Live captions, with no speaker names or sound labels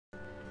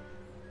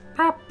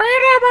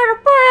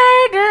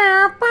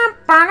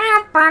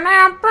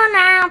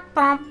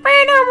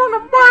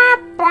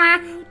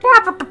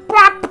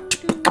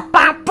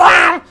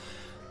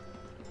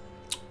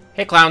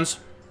Hey, clowns.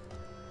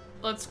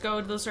 Let's go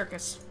to the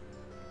circus.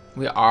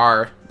 We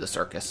are the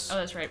circus. Oh,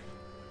 that's right.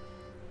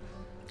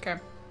 Okay.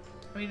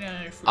 We need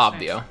another fruit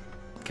Obvio.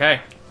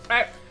 Okay.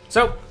 Alright.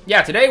 So,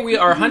 yeah, today we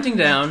are hunting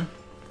down,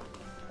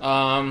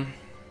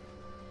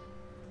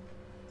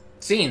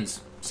 scenes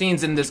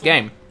in this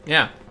game.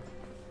 Yeah.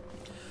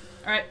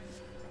 Alright.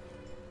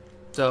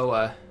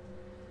 So,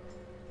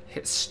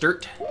 hit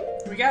start.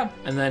 Here we go.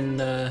 And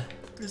then,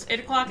 It's 8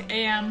 o'clock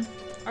a.m.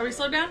 Are we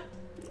slowed down?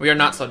 we are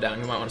not slowed down.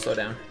 You might want to slow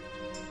down.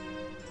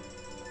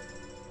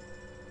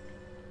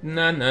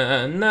 Na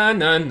na na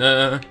na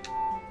na.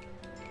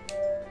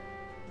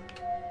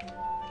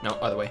 No,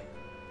 other way.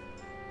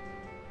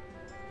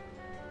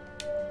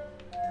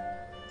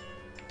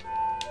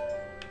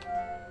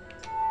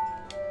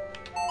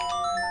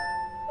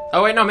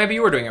 Oh wait, no, maybe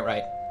you were doing it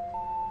right.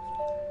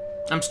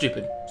 I'm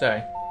stupid.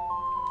 Sorry.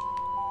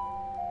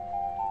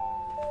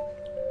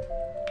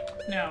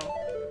 No.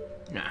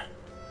 Nah.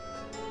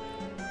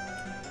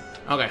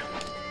 Okay.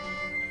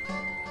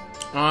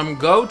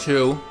 Go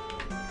to...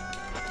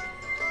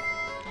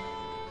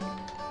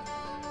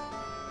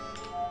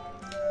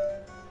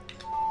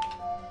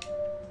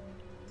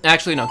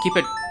 Actually, no, keep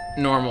it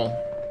normal.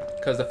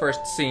 Because the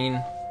first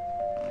scene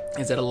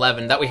is at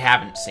 11 that we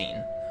haven't seen.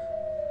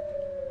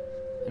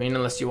 I mean,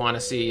 unless you want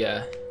to see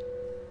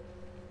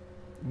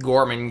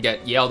Gorman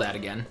get yelled at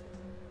again.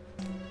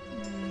 I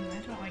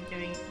don't like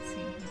getting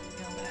seen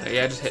yelled at.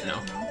 Yeah, just hit no.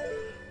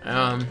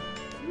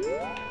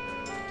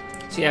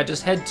 So yeah,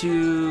 just head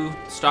to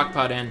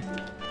Stockpot Inn.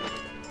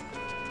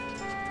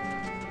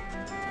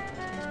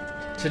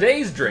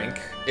 Today's drink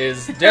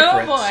is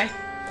different. Oh boy.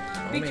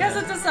 Oh, Because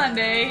man. it's a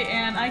Sunday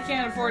and I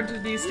can't afford to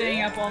be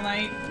staying up all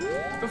night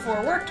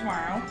before work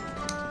tomorrow.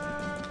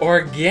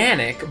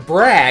 Organic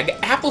Bragg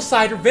apple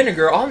cider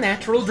vinegar all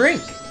natural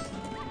drink.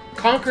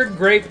 Concord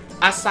grape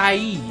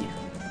acai.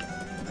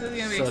 This is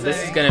gonna be So exciting.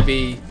 this is gonna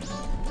be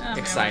Oh, man,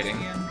 exciting.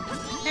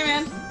 once again. Hey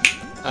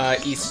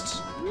man.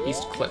 East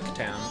Click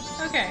Town.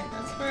 Okay,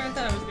 that's where I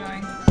thought I was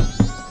going.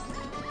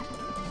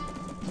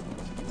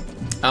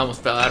 I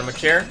almost fell out of my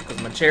chair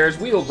because my chair's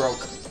wheel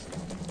broke.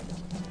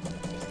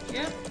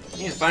 Yep, You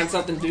need to find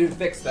something to do to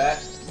fix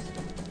that.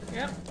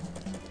 yep.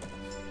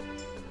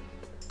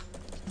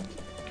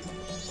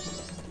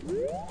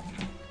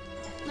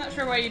 Not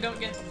sure why you don't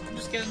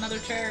just get another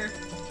chair,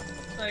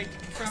 like,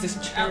 from This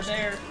out chair's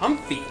there.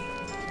 comfy.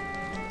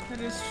 That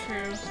is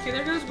true. Okay,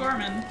 there goes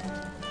Gorman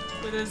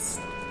with his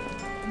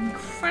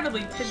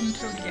incredibly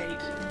pigeon-toed gait.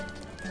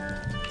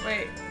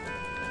 Wait,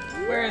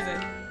 where is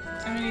it?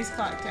 I'm in East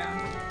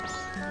Clocktown.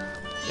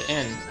 The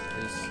inn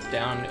is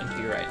down and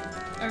to your right.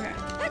 Okay.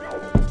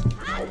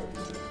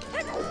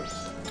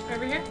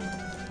 Over here?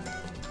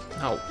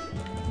 No.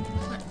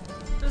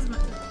 What? This is my...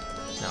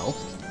 No.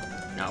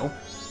 No.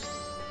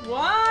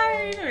 Why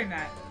are you doing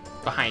that?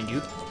 Behind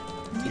you.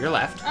 To your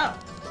left. Oh.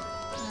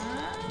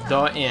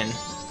 The inn.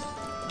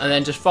 And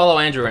then just follow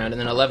Andrew around, and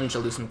then 11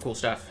 she'll do some cool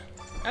stuff.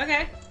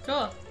 Okay,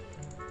 cool.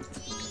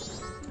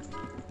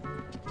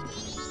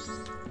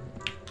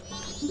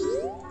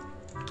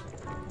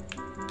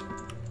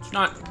 It's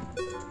not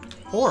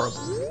horrible.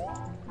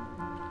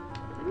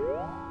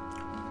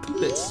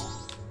 It's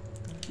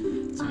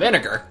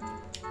vinegar.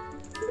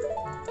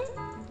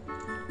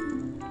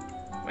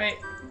 Wait.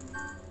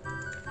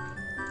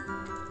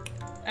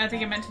 I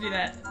think I meant to do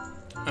that.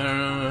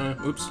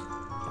 Oops.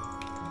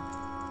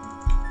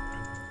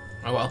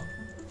 Oh well.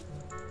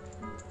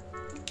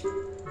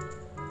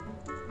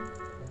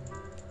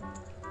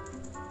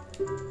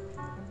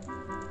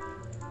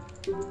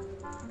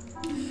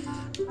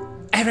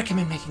 I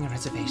recommend making a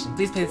reservation.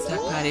 Please pay the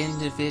Stockpot Inn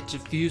to fit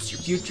your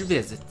future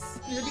visits.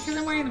 Is it because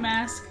I'm wearing the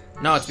mask?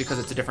 No, it's because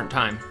it's a different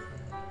time.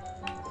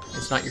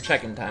 It's not your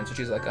check-in time, so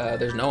she's like,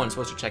 there's no one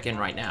supposed to check in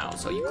right now,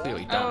 so you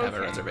clearly don't have a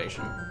Okay.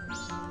 reservation.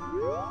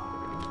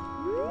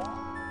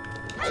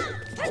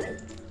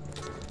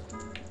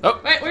 Oh,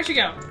 Wait, where'd she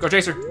go? go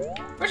chase her.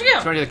 Where'd she She's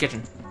go? going to the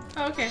kitchen.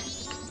 Oh, okay.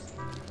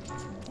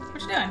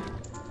 What's she doing?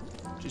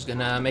 She's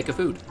gonna make a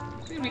food.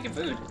 She's making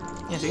food.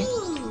 Yeah, see?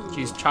 Ooh.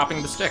 She's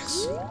chopping the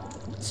sticks.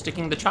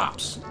 Sticking the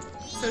chops.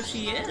 So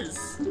she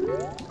is.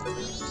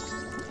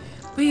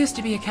 We used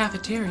to be a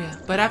cafeteria,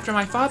 but after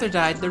my father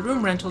died, the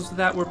room rentals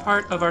that were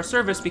part of our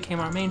service became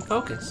our main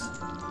focus.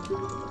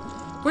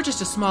 We're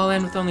just a small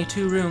inn with only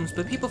 2 rooms,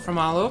 but people from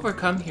all over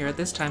come here at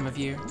this time of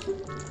year.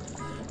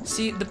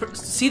 See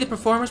the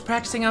performers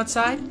practicing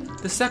outside?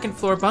 The second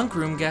floor bunk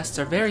room guests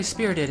are very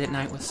spirited at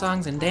night with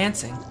songs and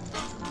dancing.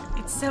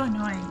 It's so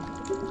annoying.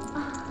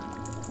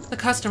 The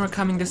customer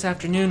coming this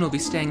afternoon will be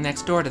staying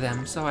next door to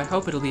them, so I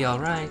hope it'll be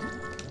alright.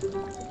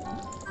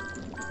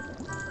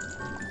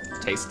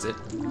 Tastes it.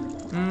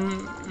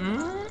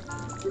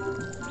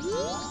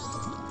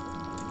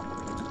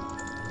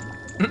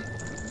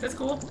 That's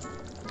cool.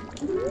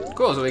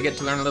 Cool, so we get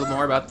to learn a little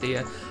more about the,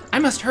 I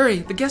must hurry.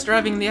 The guest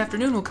arriving in the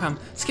afternoon will come.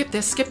 Skip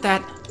this, skip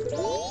that.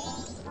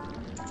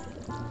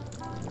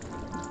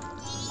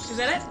 Is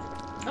that it?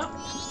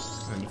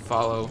 Oh. And you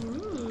follow.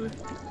 Ooh.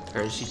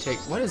 Or does she take...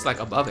 What is, like,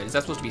 above it? Is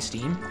that supposed to be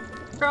steam?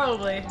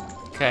 Probably.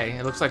 Okay,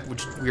 it looks like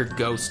weird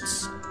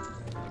ghosts.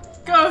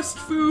 Ghost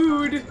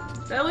food!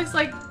 That looks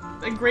like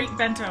a great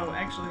bento,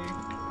 actually.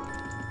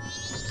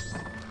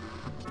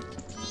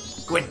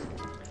 Go in.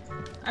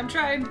 I'm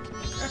trying.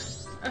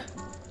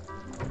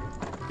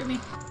 Give me.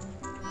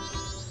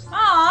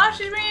 Aw,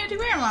 she's bringing it to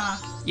Grandma.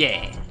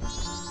 Yeah.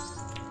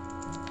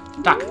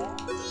 Doc.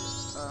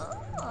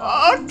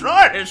 Oh,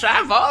 Tortoise,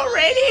 I've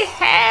already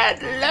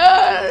had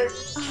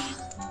lunch.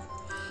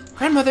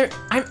 Grandmother,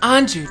 I'm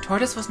Anju.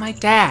 Tortoise was my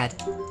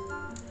dad.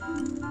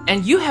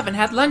 And you haven't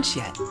had lunch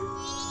yet.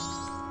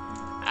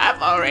 I've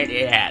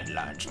already had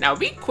lunch. Now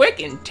be quick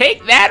and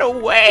take that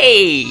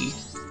away.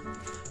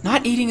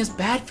 Not eating is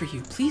bad for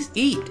you. Please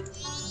eat.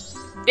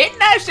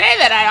 Didn't I say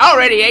that I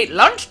already ate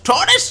lunch,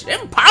 Tortoise?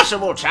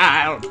 Impossible,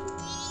 child.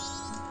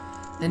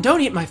 Then don't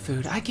eat my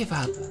food. I give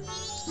up.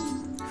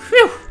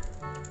 Phew.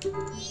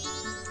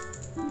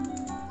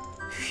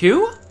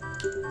 Phew?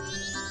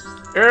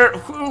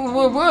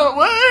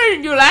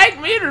 Would you like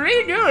me to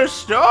read you a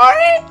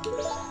story?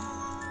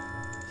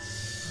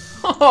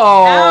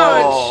 Oh.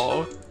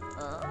 Ouch.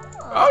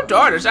 Oh,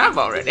 Tortoise, I've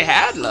already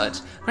had lunch.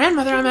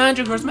 Grandmother, I'm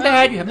Andrew. Where's my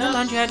dad? You haven't had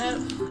lunch yet.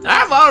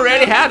 I've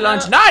already had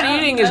lunch. Not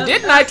eating is,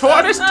 didn't I,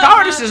 Tortoise?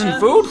 Tortoise isn't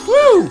food.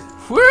 Whew.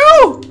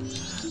 Whew.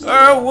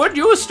 Would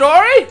you a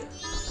story?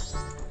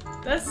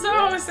 That's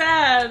so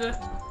sad.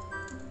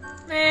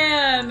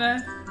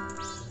 Man.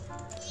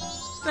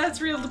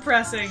 That's real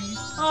depressing.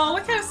 Oh,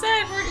 look how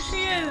sad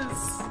she is.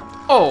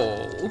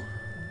 Oh.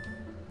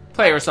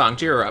 Play her song.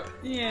 Cheer her up.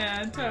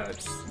 Yeah,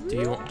 totes. Do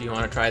you want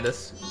to try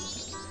this?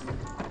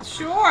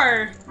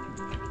 Sure.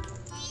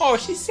 Oh,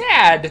 she's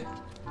sad.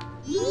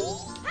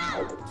 Oh,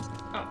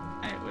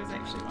 I was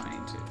actually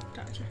wanting to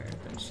talk to her,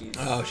 but she's...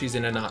 Oh, she's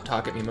in a not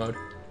talk at me mode.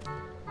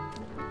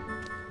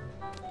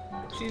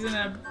 She's in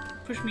a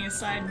push me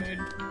aside mood.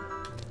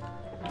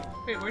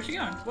 Wait, where's she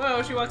going?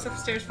 Whoa, she walks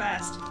upstairs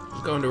fast.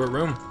 Go into her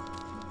room.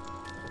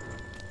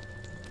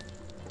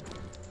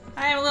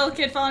 I am a little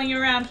kid following you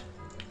around.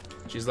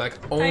 She's like,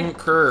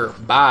 Onker,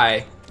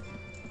 bye.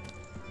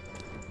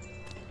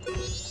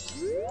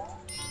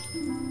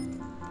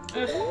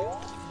 Ugh.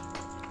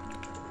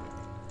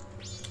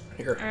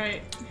 Here.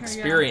 Alright, here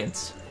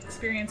Experience. we go.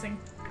 Experiencing.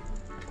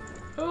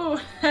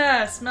 Oh,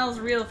 smells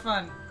real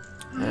fun.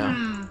 Yeah.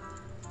 Mm.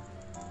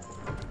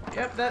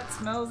 Yep, that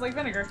smells like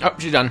vinegar. Oh,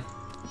 she's done.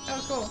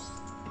 Oh, cool.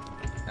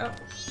 Oh.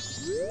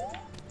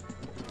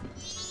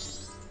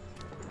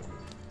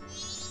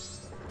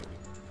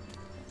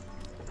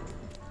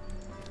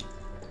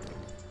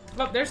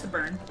 Oh, there's the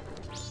burn.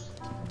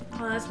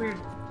 Oh, that's weird.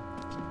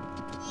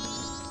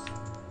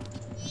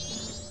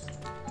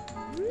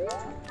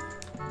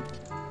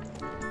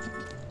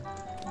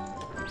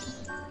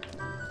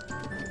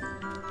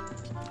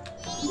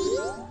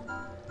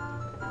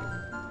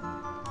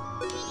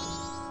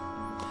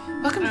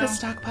 Welcome to the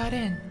Stockpot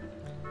Inn.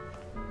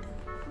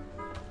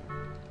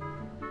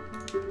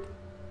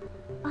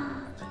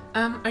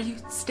 Are you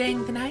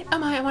staying the night? Oh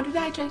my, I wanted to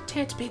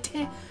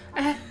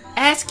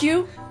ask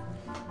you.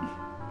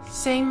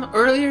 Same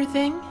earlier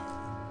thing?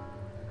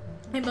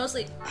 It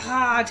mostly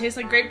it tastes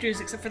like grape juice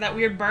except for that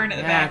weird burn at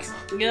the back.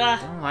 I Yeah.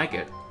 don't like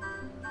it.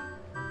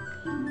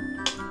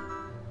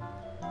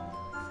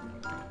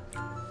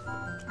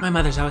 My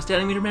mother's always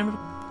telling me to remember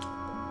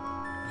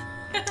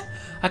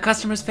a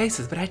customer's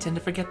faces, but I tend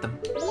to forget them.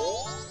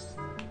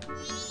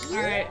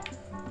 Alright.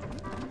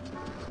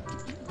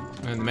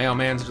 And the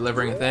mailman's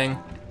delivering a thing.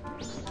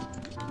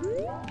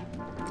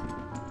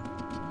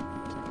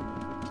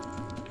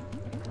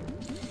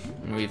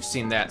 And we've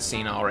seen that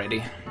scene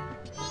already.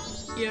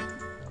 Yep.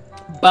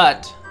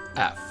 But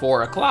at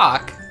 4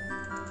 o'clock,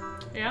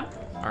 Yeah?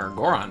 our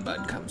Goron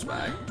bud comes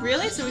by.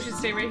 Really? So we should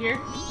stay right here?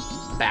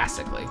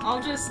 Basically.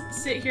 I'll just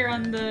sit here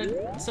on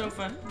the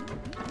sofa.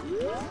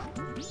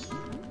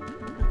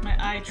 With my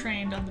eye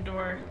trained on the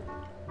door.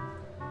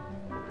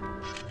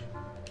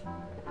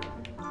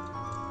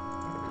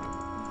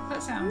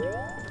 What's that sound?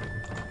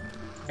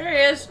 There he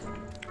is!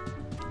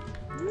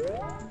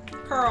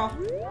 Pearl.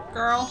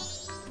 Girl.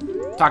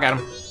 Talk at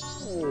him.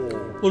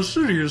 The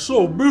city is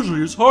so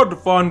busy, it's hard to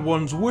find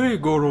one's way,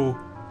 Goro.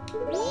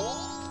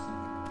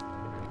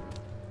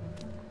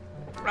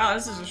 Wow,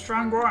 this is a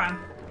strong Goron.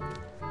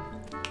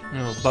 A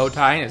little bow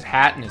tie and his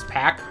hat and his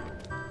pack.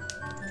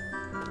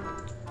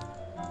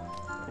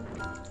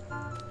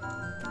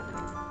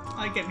 I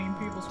like getting in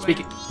people's way.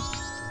 Speaking.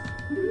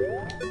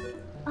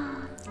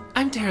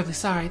 I'm terribly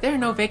sorry. There are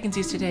no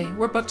vacancies today.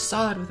 We're booked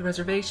solid with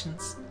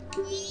reservations.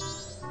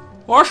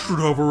 I should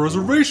have a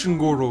reservation,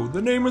 Goro.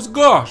 The name is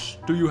Gosh.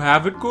 Do you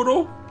have it,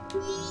 Goro?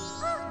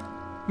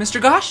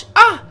 Mr. Gosh?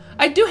 Ah!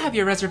 I do have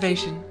your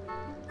reservation.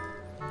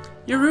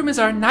 Your room is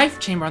our knife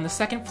chamber on the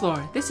second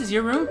floor. This is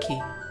your room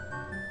key.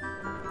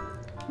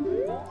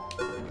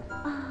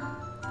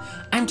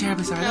 I'm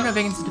terribly sorry. There are no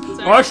vacancies to...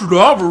 Sorry. I should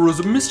have a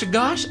reservation. Mr.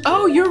 Gosh?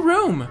 Oh, your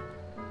room!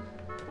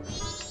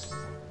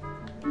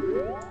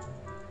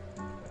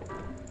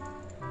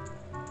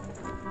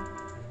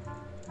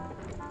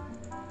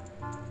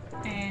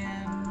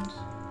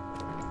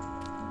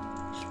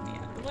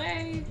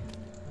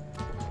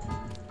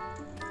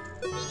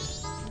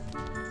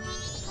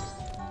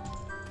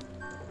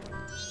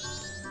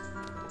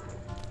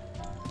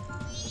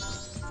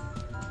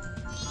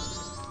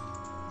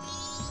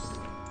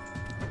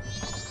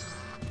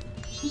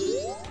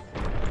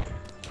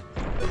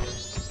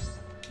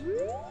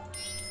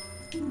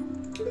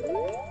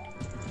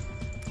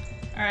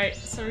 Alright,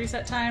 so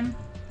reset time.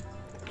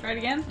 Try it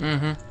again?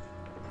 Mm-hmm.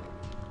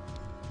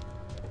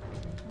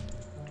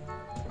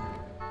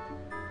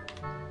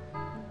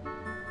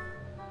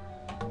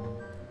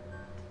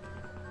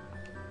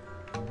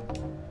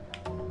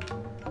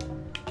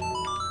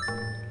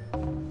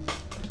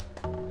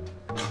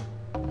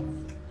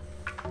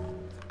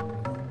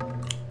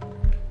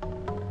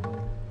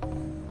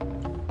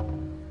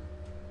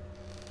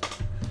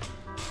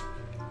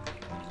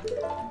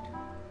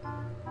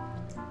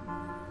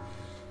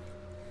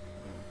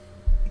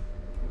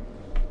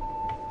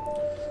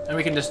 And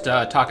we can just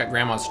talk at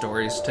Grandma's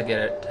stories to get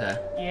it to...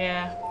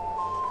 Yeah.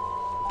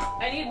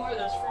 I need more of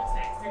those fruit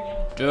snacks. They're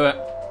yummy. Do it.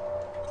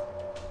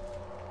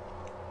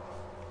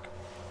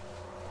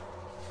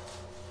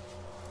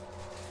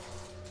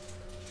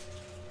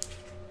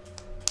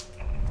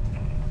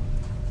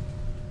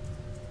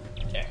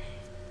 There.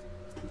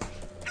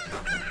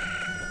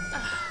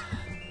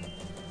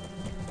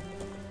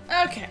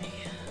 Okay.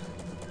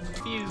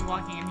 Fuse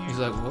walking in here. He's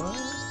like, what?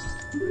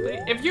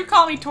 If you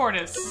call me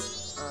Tortoise...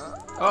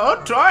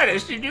 Oh,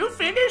 Tortoise, did you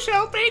finish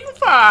helping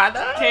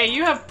Father? Okay,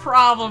 you have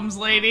problems,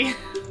 lady.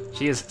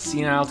 She is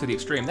senile to the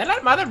extreme. Then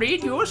let Mother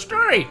read you a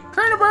story.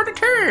 Turn about a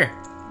turn.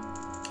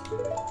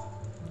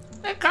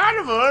 The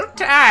carnival of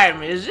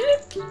time, is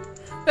it?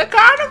 The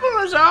carnival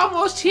is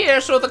almost here,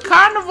 so the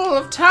carnival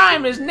of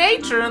time is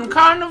nature and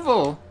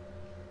carnival.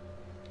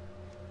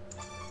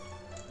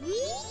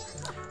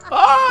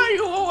 Oh, are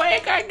you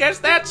awake? I guess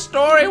that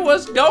story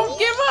was Don't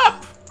Give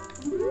Up.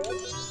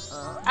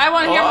 I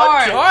want to hear Oh,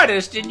 more.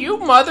 Tortoise, did you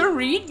Mother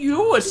read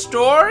you a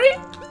story?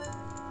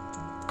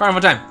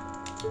 Carnival time.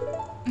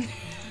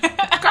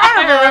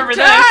 Carnival remember of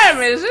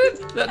time, is it?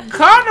 The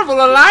carnival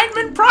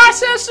alignment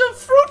process of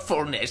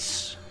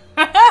fruitfulness.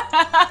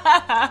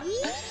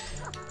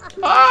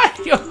 Oh,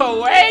 you're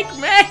awake,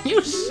 man.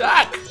 You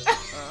suck.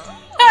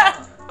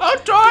 Oh,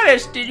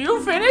 Tortoise, did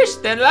you finish?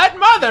 Then let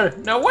Mother.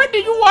 Now, what do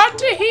you want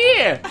to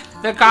hear?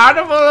 The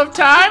carnival of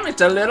time,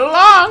 it's a little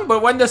long,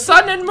 but when the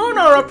sun and moon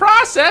are a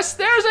process,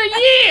 there's a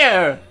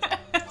year.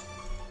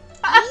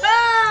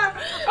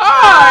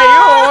 Oh,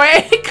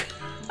 you awake?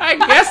 I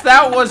guess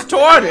that was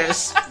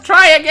Tortoise.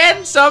 Try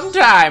again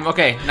sometime.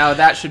 Okay, now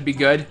that should be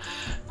good.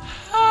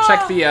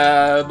 Check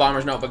the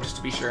bomber's notebook just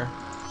to be sure.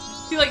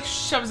 He like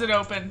shoves it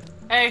open.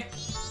 Hey.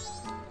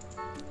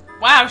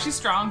 Wow, she's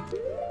strong.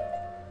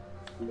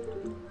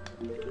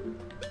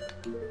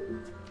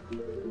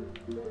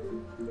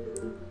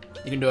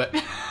 You can do it.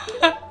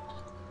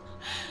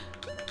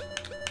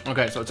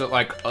 Okay, so it's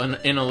like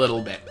in a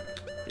little bit.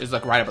 It's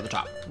like right up at the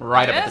top.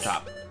 Right up at the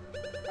top.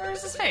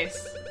 Where's his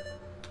face?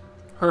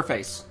 Her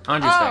face.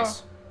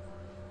 Anju's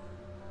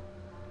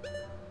face.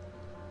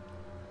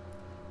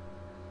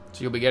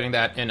 So you'll be getting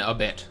that in a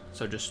bit.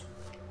 So just...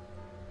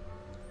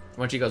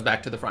 when she goes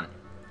back to the front.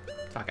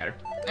 Talk at her.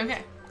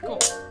 Okay, cool.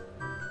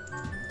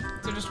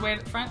 So just wait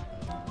at the front?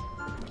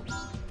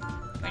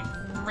 Like,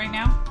 right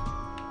now?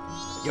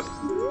 Yep.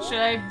 Should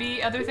I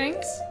be other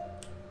things?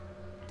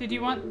 Did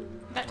you want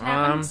that to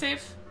happen?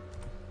 Safe?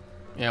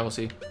 Yeah, we'll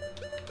see.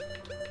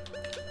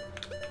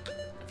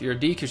 If you're a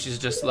D, because she's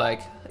just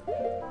like...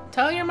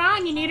 tell your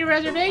mom you need a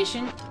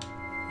reservation.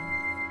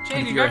 Jane,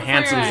 And if you're a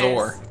handsome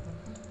Zor.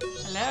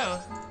 Hello.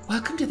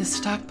 Welcome to the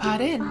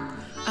Stockpot Inn.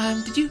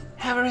 Did you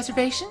have a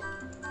reservation?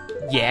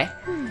 Yeah.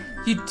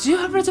 You do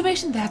have a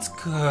reservation? That's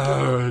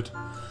good.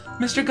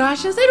 Mr.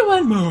 Gosh, is there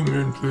one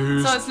moment,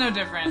 please? So it's no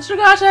different. Mr.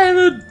 Gosh,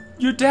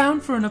 you're down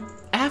for an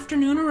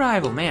afternoon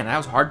arrival. Man, that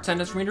was a hard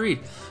sentence for me to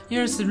read.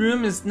 Here's the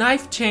room is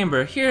knife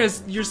chamber. Here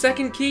is your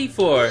second key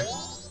for.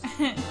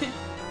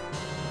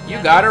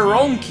 You got her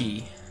own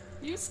key.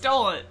 You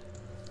stole it.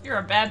 You're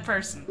a bad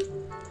person.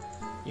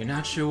 You're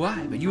not sure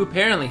why, but you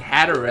apparently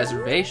had a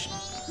reservation.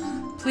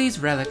 Please,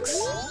 relics.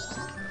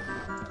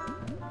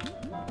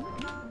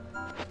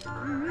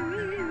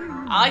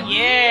 Oh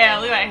yeah,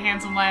 look at that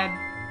handsome lad.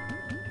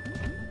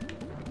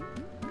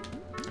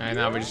 Alright,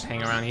 now we just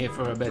hang around here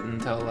for a bit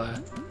until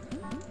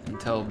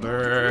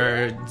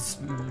birds,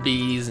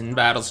 bees, and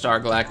Battlestar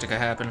Galactica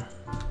happen.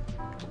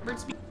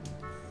 Bird's be-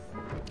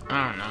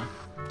 I don't know.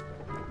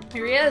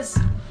 Here he is.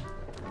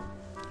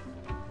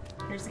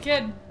 Here's the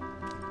kid.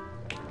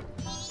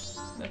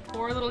 The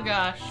poor little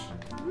Gosh.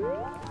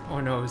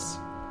 Or knows.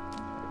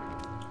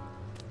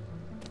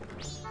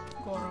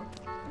 Goro.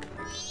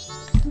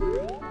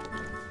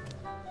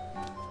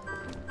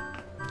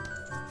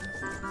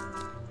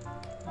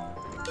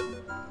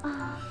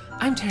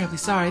 I'm terribly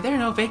sorry. There are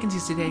no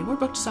vacancies today. We're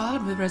booked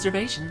solid with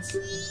reservations.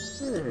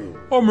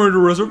 I made a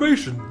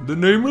reservation. The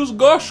name is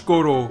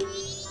Goshgoro.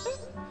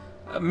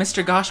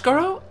 Mr.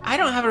 Goshgoro? I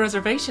don't have a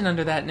reservation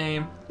under that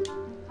name.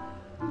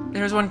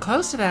 There's one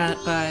close to that,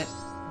 but...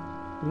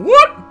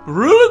 What?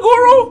 Really,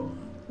 Goro?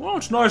 Well,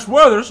 it's nice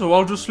weather, so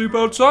I'll just sleep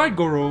outside,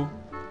 Goro.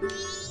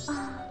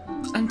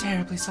 I'm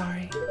terribly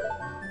sorry.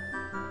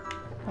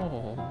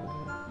 Oh.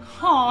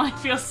 Oh, I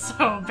feel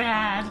so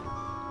bad.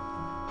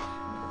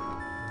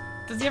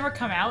 Does he ever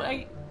come out?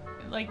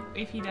 Like,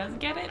 if he does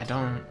get it? I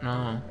don't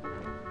know.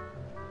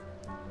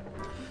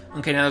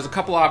 Okay, now there's a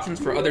couple options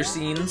for other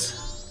scenes.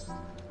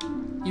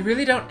 You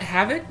really don't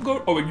have it?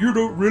 Oh,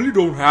 you really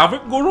don't have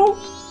it, Goro?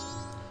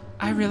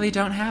 I really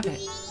don't have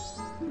it.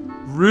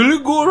 Really,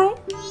 Goro?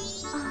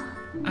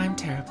 I'm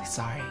terribly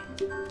sorry.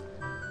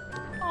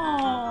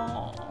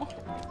 Oh.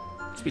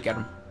 Speak at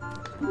him.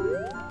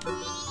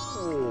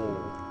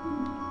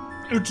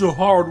 It's a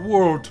hard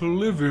world to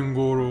live in,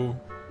 Goro.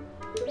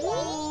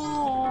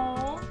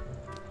 Oh.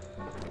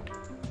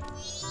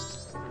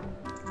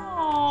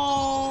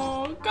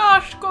 Oh.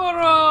 Gosh,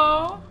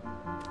 Goro.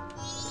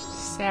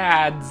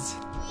 Sads.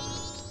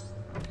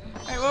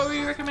 Alright, what were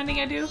you recommending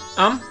I do?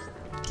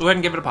 Go ahead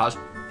and give it a pause.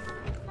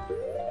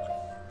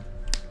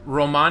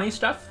 Romani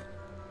stuff?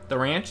 The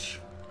ranch?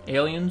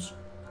 Aliens?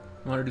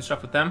 You want to do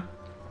stuff with them?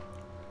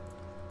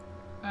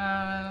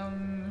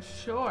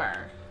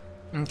 Sure.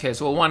 Okay,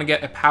 so we'll want to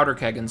get a powder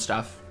keg and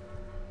stuff.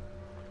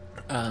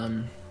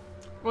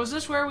 Was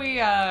this where we,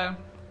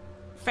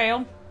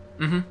 failed?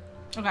 Mm-hmm.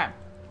 Okay.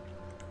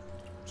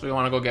 So you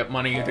want to go get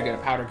money to get a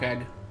powder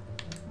keg.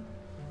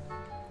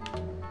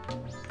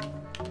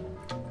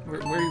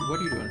 What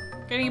are you doing?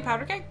 Getting a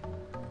powder keg?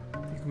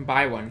 You can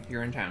buy one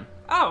here in town.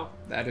 Oh.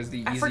 That is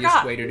the I easiest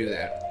forgot. way to do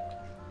that.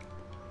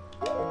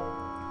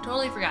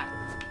 Totally forgot.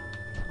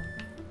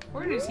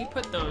 Where does he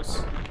put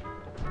those?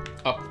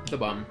 Up the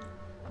bum.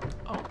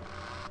 Oh.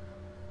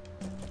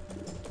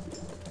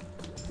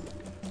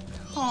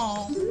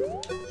 Oh.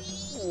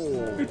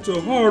 It's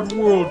a hard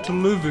world to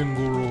live in,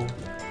 Goro.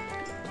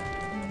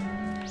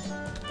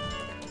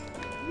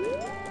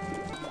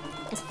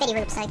 It's 50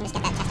 roots, so you can just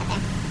get that chest up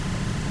there.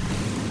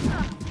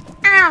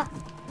 Ow!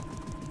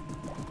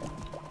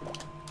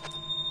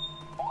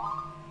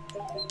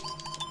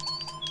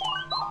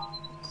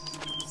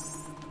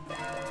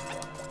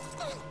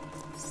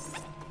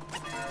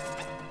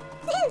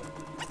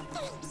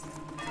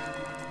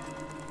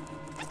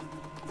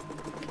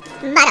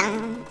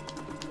 Madam!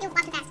 You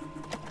walk the best.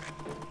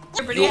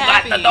 You're pretty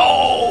happy. Got the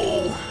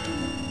dough!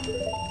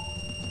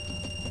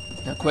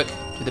 Now quick,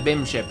 to the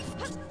BIM ship.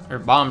 Or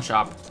bomb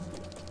shop.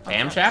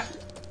 Bam shop?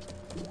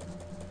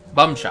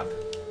 Bum shop.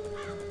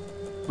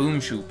 Boom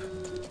shoop.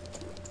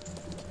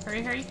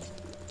 Hurry, hurry.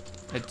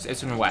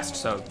 It's in the west,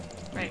 so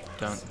Right. you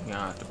don't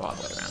have to go all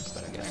the way around,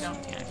 but I guess I don't.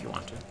 you can if you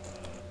want to.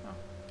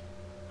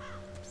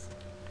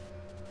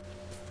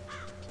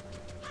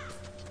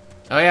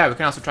 Oh yeah, we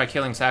can also try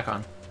killing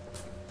Sakon.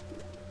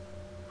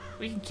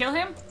 We can kill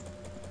him?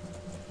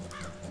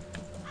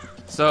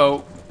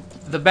 So,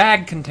 the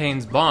bag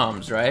contains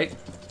bombs, right?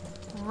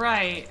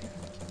 Right.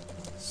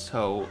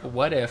 So,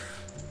 what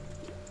if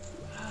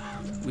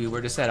we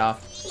were to set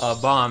off a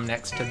bomb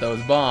next to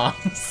those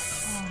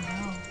bombs?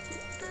 Oh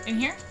no. In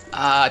here?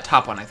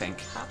 Top one, I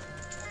think. Top?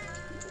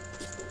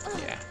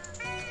 Yeah.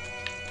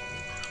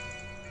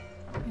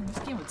 Man, this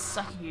game would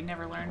suck if you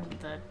never learned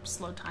the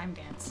slow time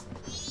dance.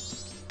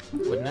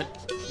 Wouldn't it?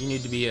 You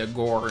need to be a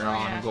Goron,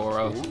 yeah.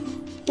 Goro.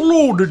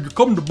 Hello, did you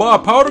come to buy a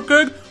powder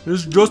keg? This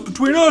is just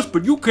between us,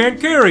 but you can't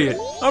carry it.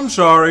 I'm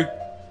sorry.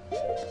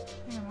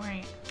 Damn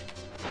right.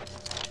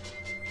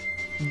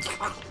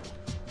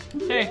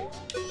 Hey.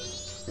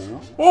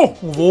 Oh,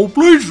 of all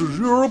places,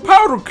 you're a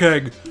powder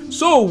keg.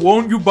 So,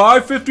 won't you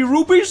buy 50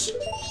 rupees?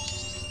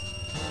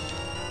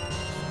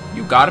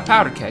 You got a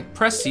powder keg.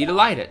 Press C to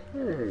light it.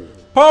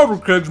 Powder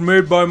kegs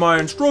made by my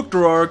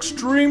instructor are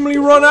extremely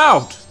run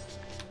out.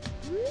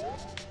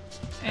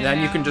 And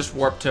then you can just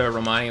warp to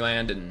Romani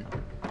Land and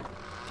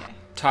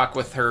talk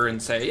with her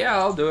and say, yeah,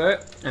 I'll do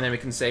it. And then we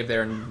can save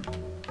there and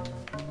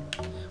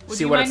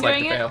see what it's like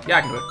to fail. Yeah,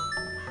 I can do it.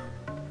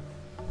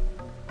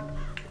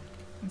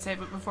 And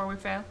save it before we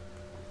fail?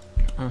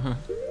 Mm-hmm.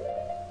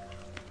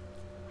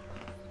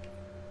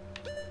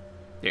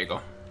 There you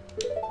go.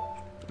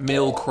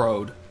 Milk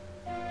Road.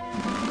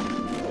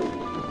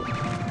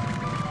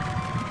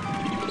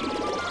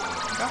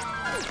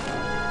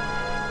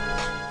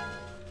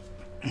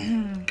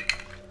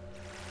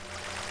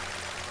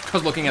 I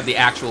was looking at the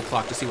actual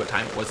clock to see what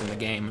time it was in the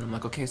game, and I'm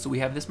like, okay, so we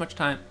have this much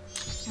time.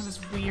 That was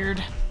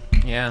weird.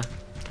 Yeah,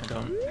 I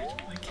don't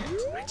like it.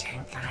 I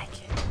don't like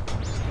it.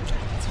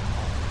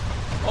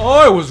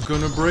 I was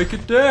gonna break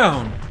it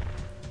down.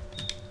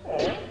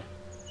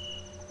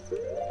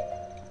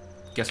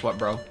 Guess what,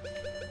 bro?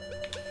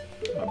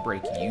 I'm gonna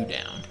break you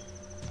down.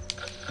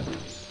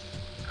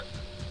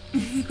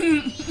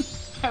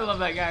 I love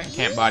that guy.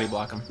 Can't body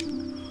block him.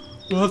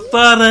 I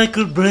thought I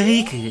could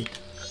break it.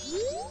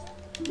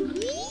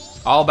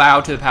 All bow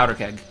to the powder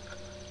keg.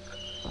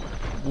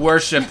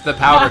 Worship the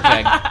powder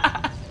keg.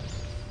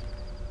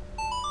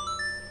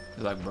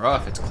 He's like, bro,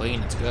 if it's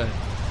clean, it's good.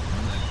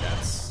 I'm like,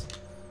 that's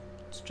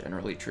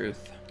generally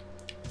truth.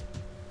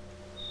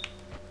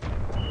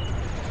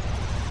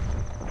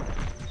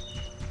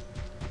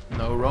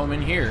 No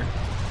Roman here.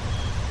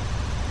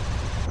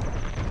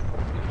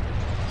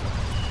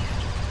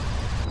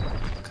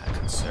 Gotta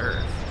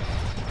conserve.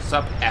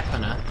 Sup,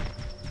 Epina?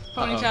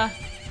 Ponyta.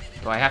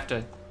 Do I have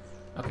to?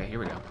 Okay, here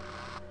we go.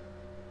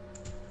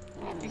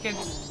 Hey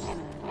kids.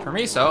 For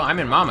me, so I'm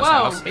in Mama's Whoa.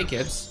 house. Hey,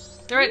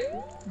 kids. They're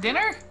at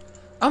dinner?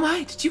 Oh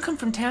my, did you come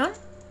from town?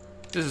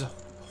 This is a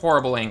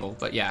horrible angle,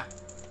 but yeah.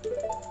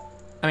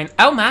 I mean,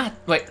 oh my.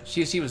 Wait,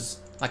 she was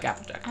like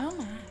Applejack. Oh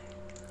my.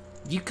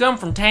 You come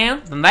from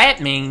town? Then that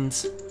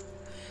means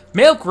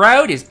Milk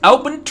Road is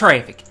open to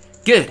traffic.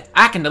 Good,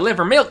 I can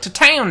deliver milk to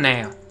town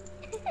now.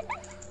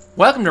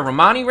 Welcome to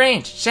Romani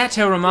Ranch,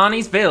 Chateau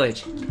Romani's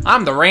village.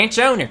 I'm the ranch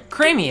owner,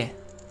 Crimea.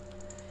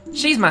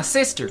 She's my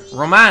sister,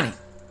 Romani.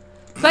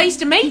 Pleased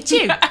to meet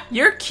you.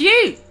 You're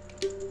cute.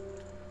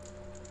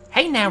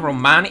 Hey now,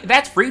 Romani,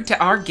 that's rude to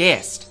our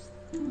guest.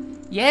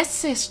 Yes,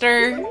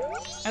 sister.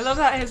 I love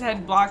that his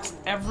head blocks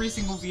every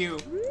single view.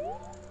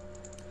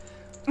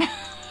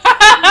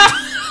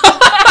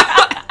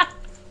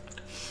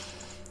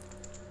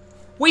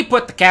 We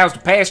put the cows to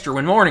pasture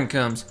when morning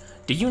comes.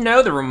 Do you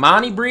know the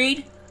Romani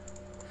breed?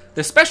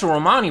 The special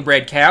Romani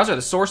bred cows are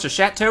the source of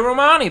Chateau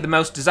Romani, the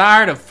most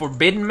desired of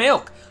forbidden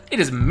milk. It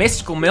is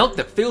mystical milk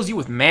that fills you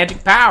with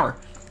magic power.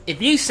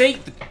 If you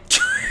seek the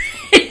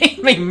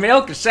creamy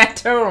milk of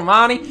Chateau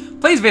Romani,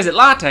 please visit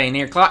Latte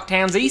near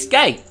Clocktown's East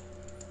Gate. ...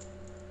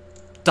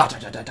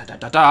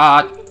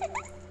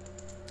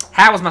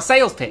 How was my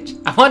sales pitch?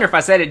 I wonder if I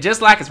said it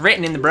just like it's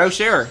written in the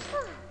brochure.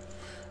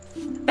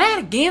 That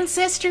again,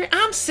 sister?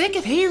 I'm sick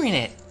of hearing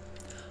it.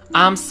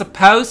 I'm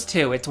supposed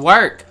to. It's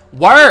work.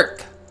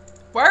 Work!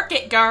 Work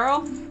it,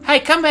 girl. Hey,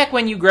 come back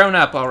when you grown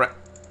up, alright?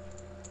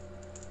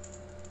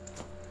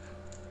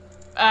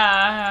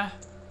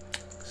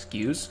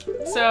 Excuse?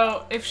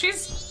 So if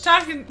she's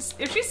saying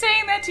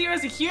that to you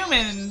as a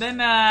human,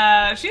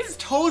 then she's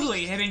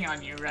totally hitting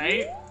on you,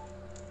 right?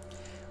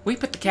 We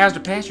put the cows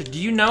to pasture. Do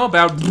you know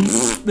about... Did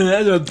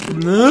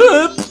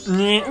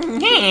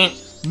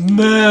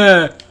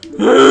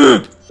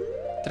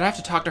I have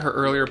to talk to her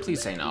earlier?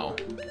 Please say no.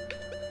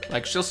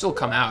 Like, she'll still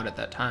come out at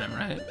that time,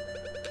 right?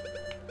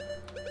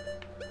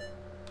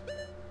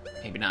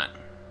 Maybe not.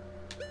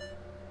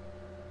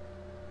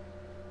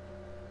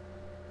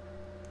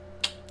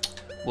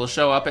 We'll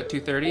show up at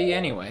 2:30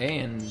 anyway,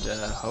 and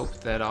hope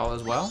that all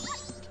is well.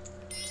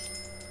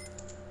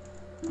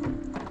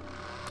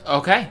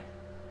 Okay.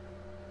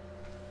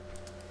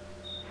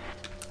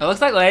 It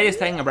looks like Lady's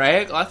taking a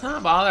break. Let's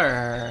not bother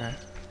her.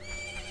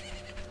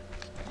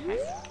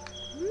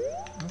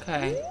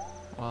 Okay.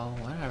 Well,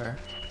 whatever.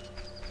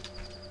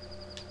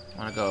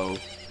 Wanna go...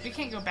 We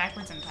can't go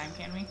backwards in time,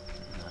 can we?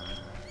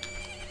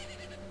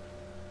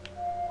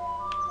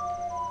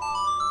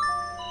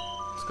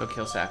 Let's go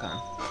kill Sakon.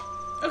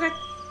 Okay.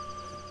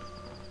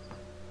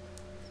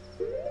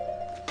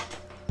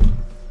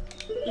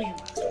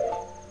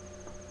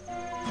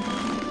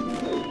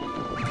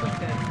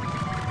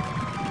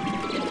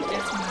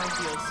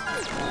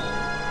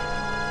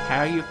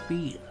 How you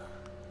feel?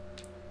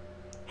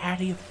 How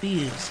do you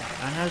feel,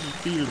 Sakon? How does it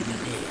feel to be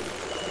dead?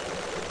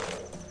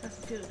 How's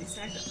it feel to be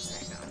sacked up,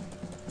 sacked on?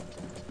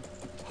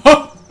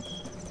 Huh!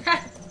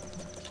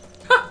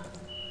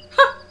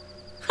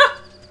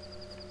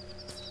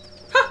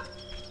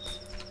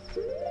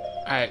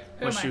 Alright,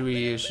 what should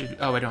we...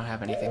 Oh, I don't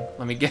have anything.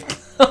 Let me get...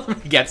 let me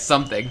get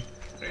something.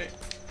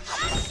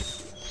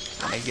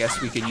 I guess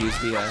we could use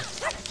the,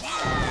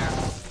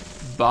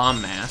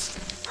 bomb mask.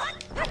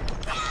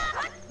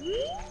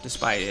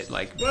 Despite it,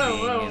 like, being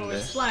in the...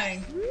 it's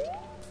flying.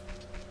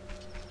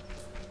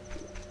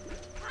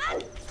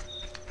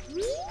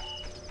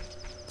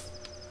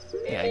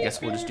 Yeah, I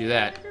guess we'll just do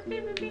that.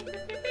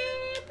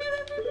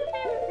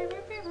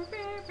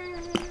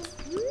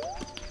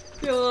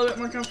 Feel a little bit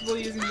more comfortable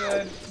using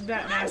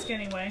that mask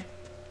anyway.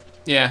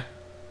 Yeah.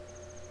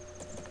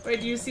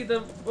 Wait, do you see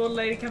the old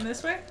lady come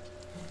this way?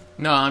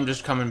 No, I'm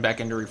just coming back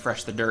in to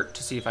refresh the dirt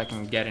to see if I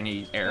can get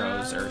any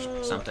arrows or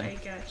something. I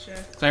gotcha.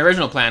 So my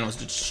original plan was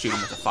to just shoot him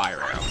with a fire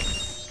arrow. I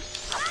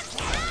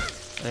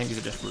think these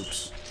are just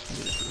roops. These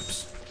are just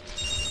roops.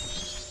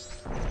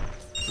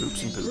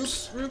 Roops and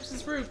poops. Roops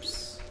is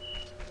roops.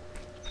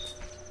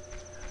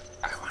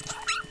 I'm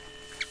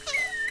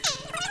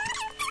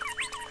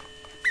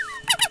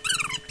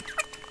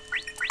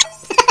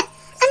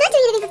not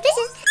doing anything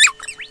suspicious.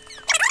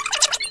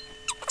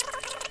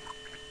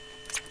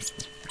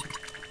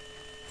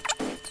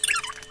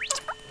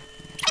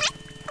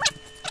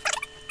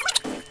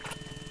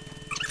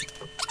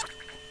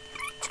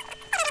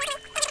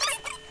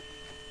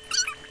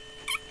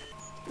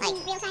 Like,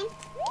 real time?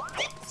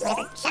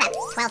 Whatever. Shut up.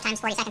 12 times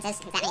 40 seconds is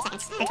that many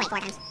seconds. Or 24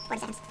 times 40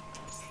 seconds.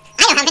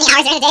 I know how many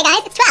hours are in a day,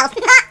 guys. It's 12.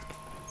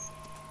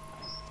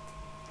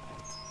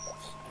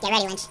 Get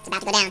ready, Lynch. It's about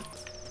to go down.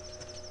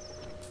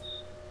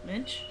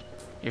 Lynch?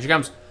 Here she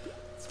comes.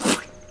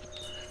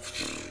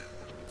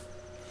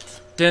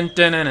 Dun,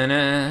 dun, dun, dun,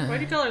 dun. Why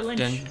do you call her Lynch?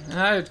 Dun.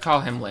 I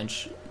call him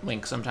Lynch.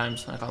 Link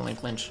sometimes. I call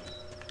Link Lynch.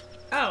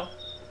 Oh.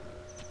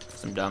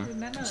 Some dumb. Did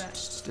not know that.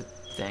 It's just a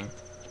thing.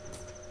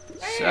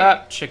 Hey.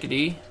 Sup,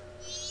 chickadee?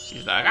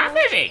 She's like, I'm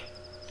busy.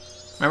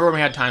 Remember when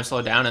we had time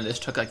slowed down and this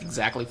took like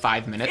exactly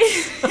 5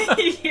 minutes?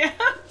 Yeah.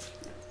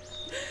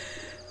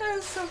 That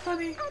was so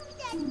funny.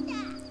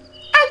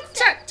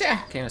 Okay,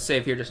 I'm gonna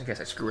save here just in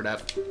case I screw it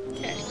up.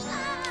 Okay.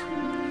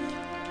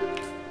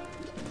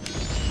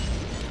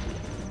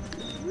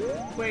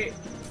 Wait.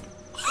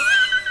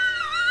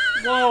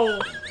 Whoa.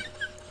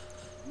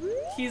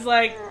 He's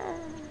like...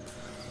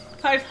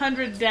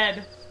 500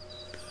 dead.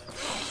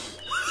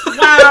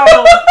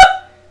 Wow!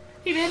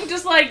 He didn't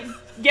just, like,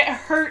 get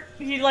hurt.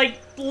 He,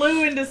 like,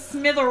 blew into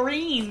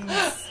smithereens.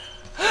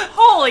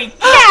 Holy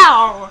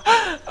cow!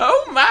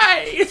 Oh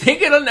my! You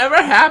think it'll never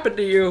happen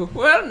to you?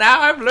 Well,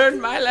 now I've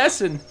learned my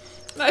lesson.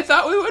 I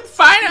thought we would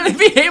finally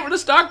be able to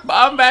stock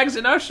bomb bags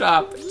in our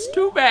shop. It's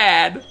too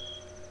bad.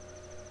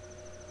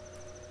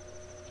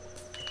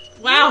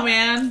 Wow,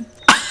 man.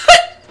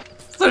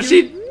 So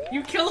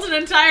You killed an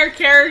entire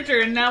character,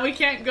 and now we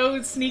can't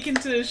go sneak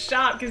into his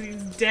shop because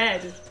he's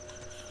dead.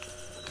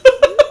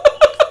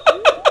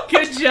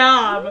 Good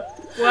job.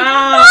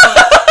 Wow.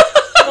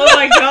 Oh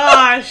my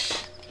gosh.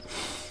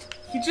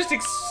 He just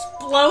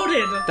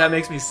exploded. That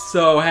makes me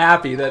so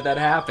happy that that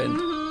happened.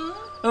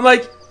 I'm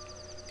like,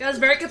 That was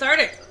very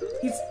cathartic.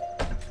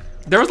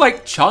 there was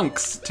like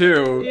chunks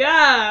too.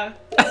 Yeah.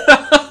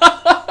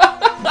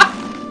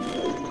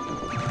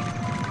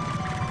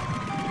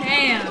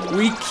 Man.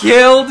 We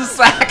killed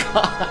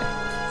Sakon.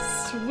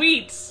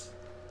 Sweet.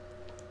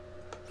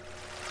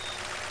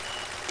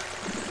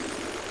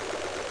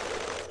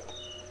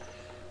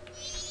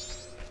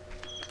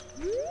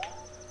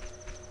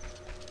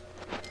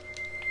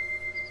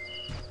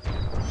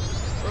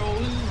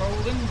 Rolling.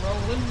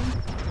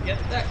 Get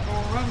that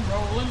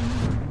rolling.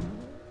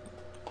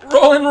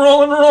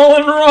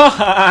 Rolling,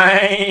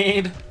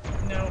 ride.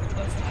 No,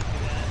 let's not do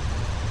that.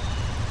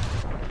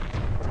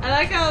 I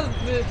like how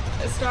the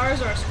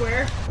stars are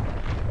square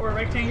or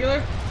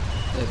rectangular.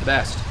 They're the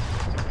best.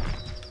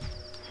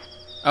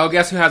 Oh,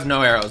 guess who has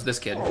no arrows? This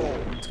kid.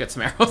 Let's get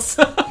some arrows.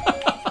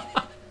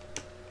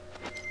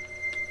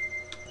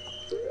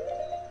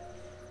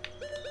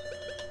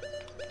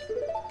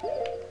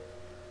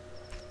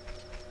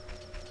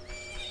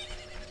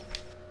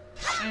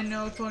 I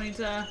know,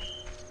 Ponyta.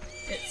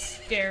 It's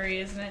scary,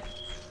 isn't it?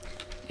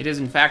 It is,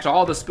 in fact,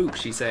 all the spooks,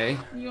 she say.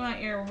 You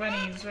want your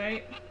bunnies,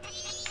 right?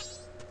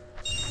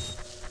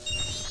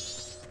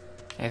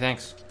 Hey,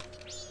 thanks.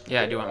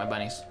 Yeah, I do want my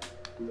bunnies.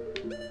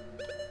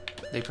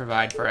 They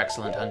provide for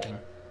excellent hunting.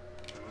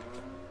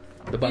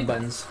 The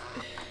buns.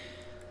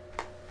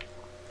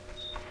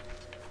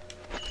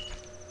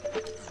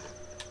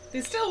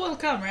 They still will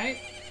come, right?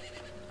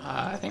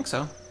 I think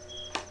so.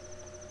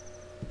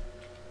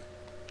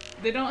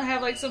 They don't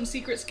have like some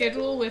secret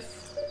schedule with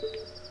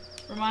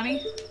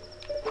Romani?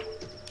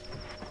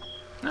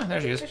 Oh,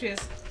 there she is. There she is.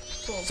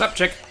 Cool. Sup,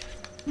 chick?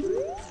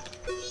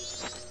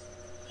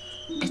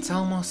 It's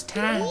almost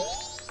time.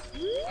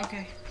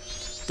 Okay.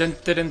 Okay,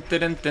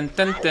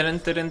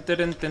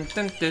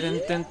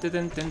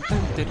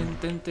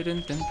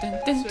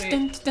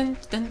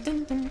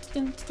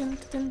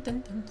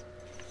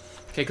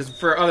 because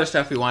for other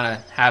stuff we want to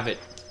have it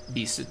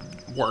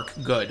work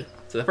good.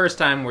 So the first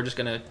time we're just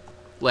gonna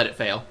let it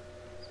fail.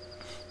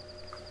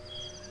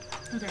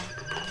 Okay.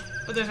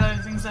 But there's other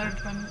things that are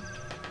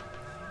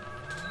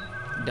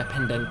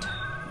dependent.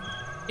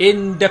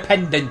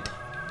 Independent.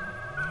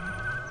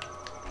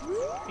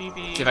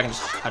 Phoebe. See if I can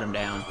just cut him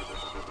down.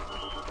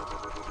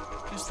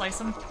 Just slice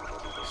them.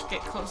 Just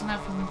get close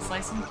enough and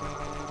slice them.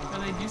 Or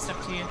they do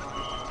stuff to you.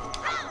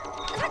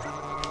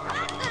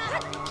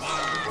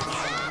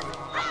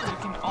 You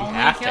can You only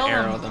have to kill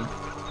arrow them. them.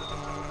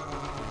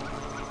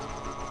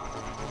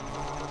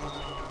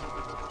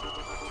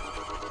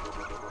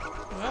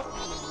 Whoop.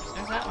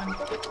 There's that one.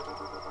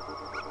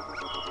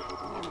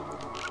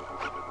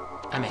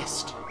 I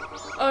missed.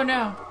 Oh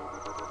no.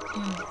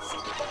 You missed.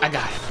 I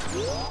got it.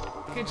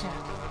 Good job.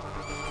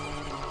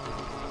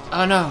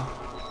 Oh no.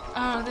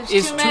 Oh, there's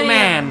It's too two many.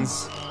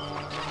 mans.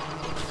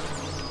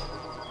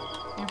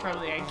 You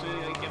probably actually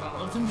like, get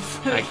all of them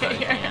before I they get could,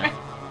 here. yeah.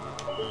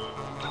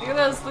 Look at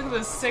those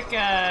sick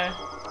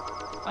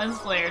lens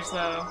flares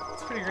though.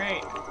 It's pretty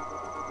great.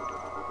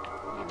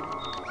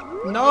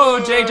 No,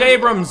 J.J.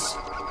 Abrams.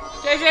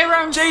 J.J.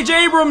 Abrams!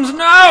 J.J. Abrams,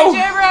 no!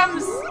 J.J.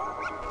 Abrams!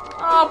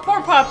 Oh,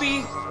 poor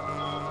puppy.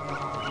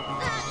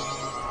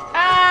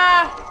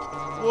 Ah!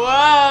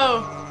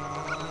 Whoa!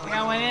 I think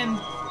I went in.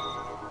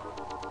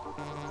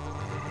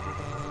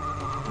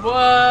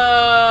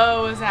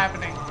 Whoa! What's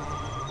happening?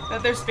 Is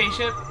that their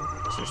spaceship?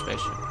 It's their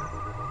spaceship.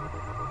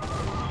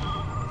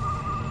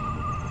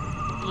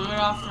 Blew it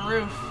off the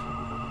roof.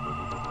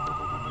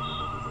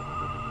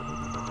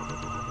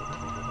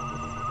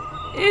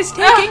 It's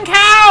taking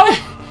cow!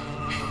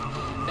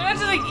 They're not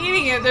just like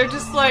eating it, they're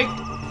just like...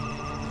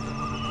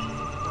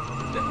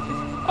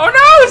 Oh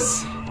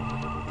noes!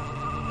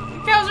 The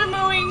cows are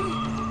mooing.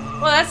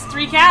 Well, that's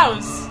 3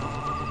 cows.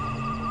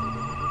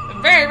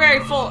 Very, very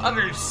full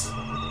udders.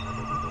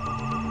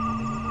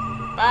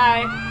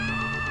 Bye.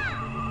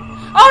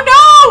 Oh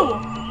no!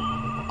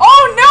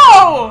 Oh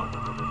no!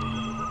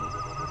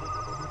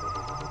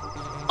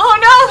 Oh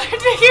no, they're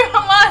taking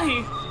my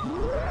money!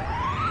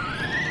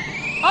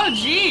 Oh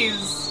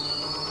jeez.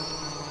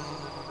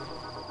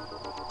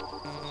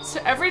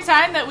 So every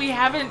time that we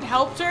haven't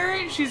helped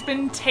her, she's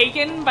been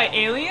taken by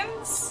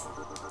aliens?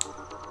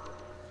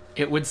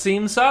 It would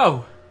seem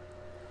so.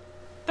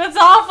 That's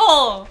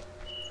awful!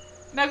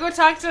 Now go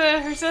talk to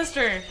her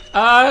sister.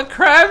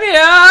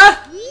 Kremia!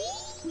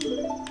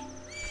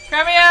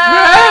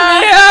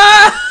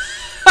 Cremia!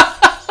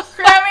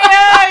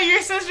 Cremia!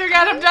 Your sister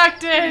got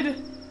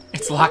abducted!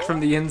 It's locked from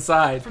the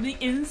inside. From the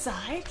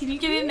inside? Can you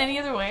get in any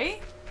other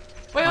way?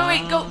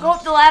 Wait. Go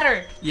up the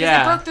ladder.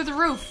 Yeah. It broke through the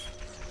roof.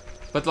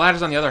 But the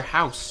ladder's on the other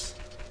house.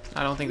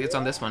 I don't think it's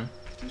on this one.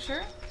 You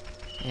sure?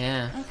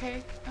 Yeah.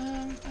 Okay.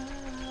 Can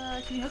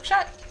you hook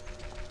shot?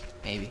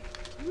 Maybe.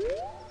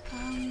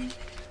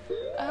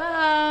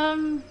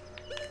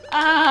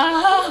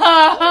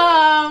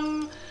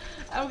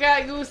 I've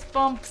got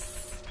goosebumps.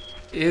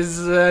 Is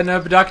an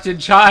abducted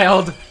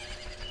child.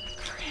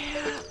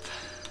 Crap.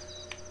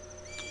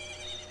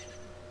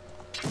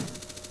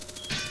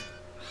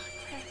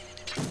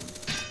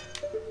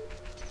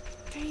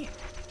 Dang it.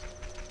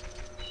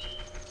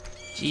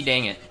 Gee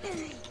dang it.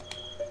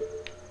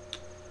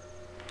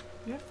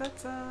 Yep,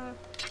 that's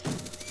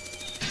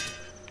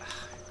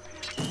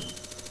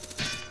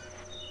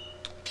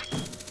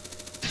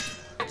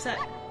upset.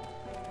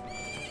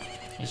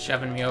 He's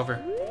shoving me over.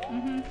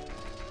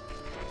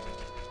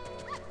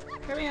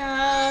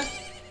 Cremia!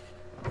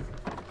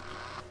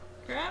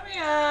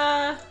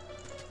 Cremia!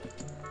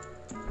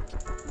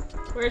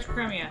 Where's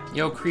Cremia?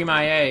 Yo, cream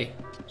IA.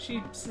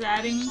 She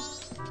satting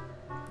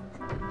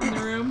in the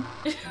room?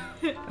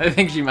 I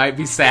think she might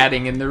be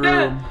satting in the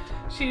room.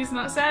 She's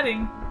not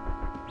satting.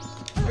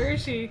 Where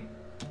is she?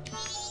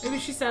 Maybe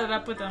she set it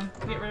up with them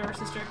to get rid of her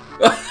sister.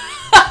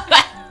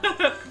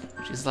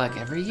 She's like,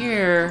 every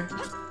year.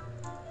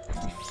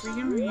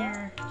 Freaking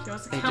here. She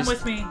wants to come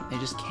with me. They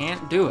just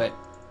can't do it.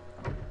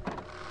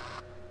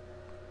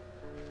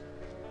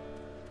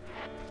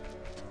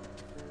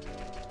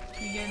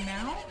 Can you get in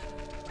now?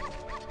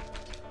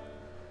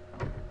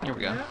 Here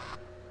we go. Yep.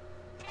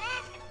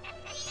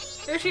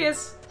 There she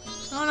is.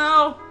 Oh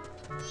no.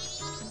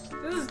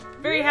 This is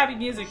very happy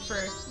music for...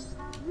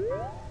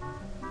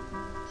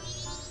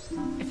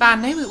 If I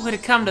knew it would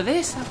have come to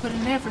this, I would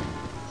have never...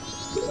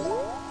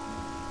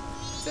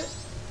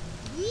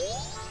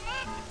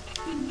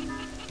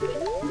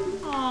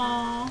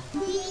 Aww.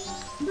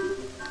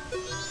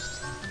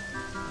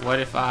 What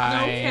if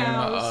I'm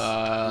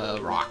cows.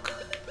 a rock?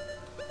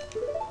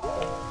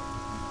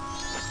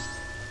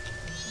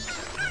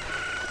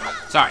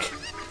 Sorry,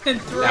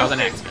 And throw that was an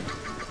her accident.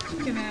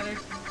 chicken at her.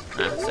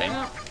 Same.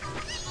 No.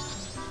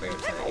 Very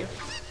upset at you.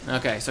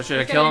 Okay, so should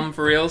I Okay. kill him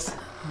for reals?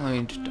 Let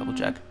me just double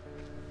check.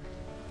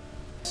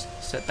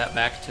 Set that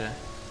back to...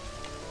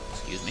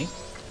 Excuse me.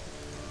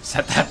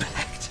 Set that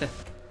back to...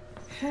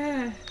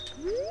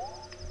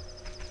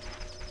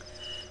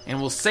 And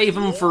we'll save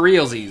him for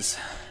realsies.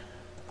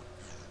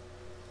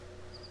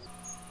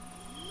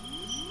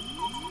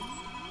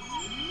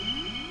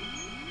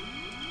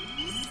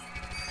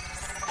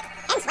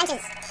 And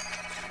sponges.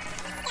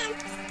 Yeah.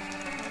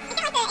 I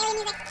kind of like the alien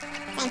music.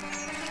 Same.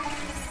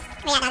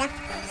 We got Dado.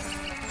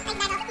 Like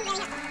Dado. Really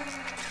helpful.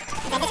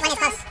 Okay, this one is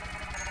close.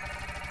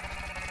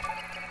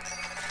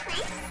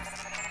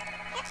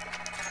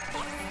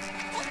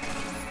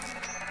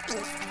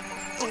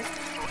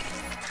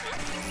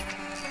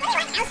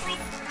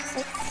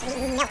 Sweet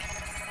milk.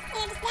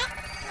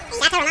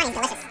 Chateau is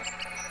delicious.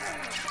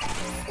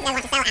 You guys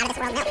want to sell out of this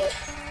world milk?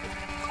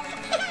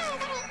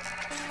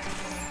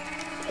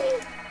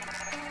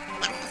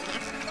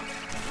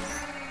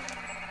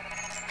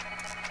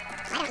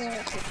 Why don't you eat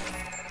it?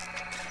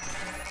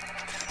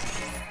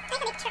 I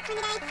can make chirp when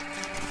you die.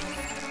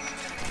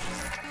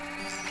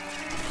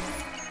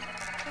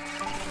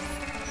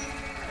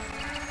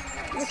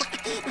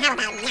 Yeah, how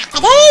about not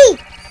today?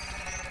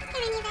 Can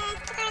I need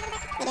to car a little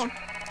bit? We do.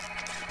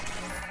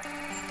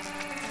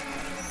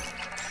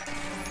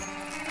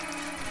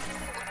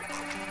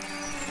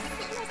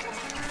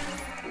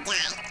 Die.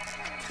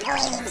 No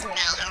aliens in my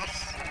house.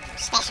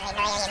 Especially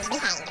no aliens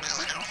behind my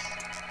house.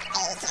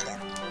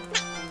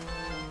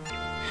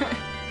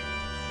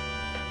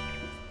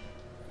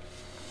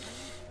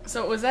 So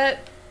was that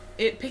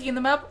it picking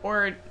them up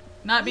or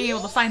not being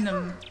able to find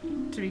them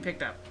to be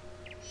picked up?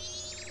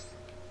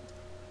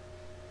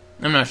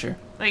 I'm not sure.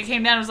 Like it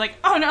came down and was like,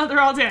 oh no,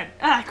 they're all dead.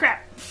 Ah,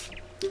 crap.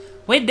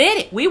 We did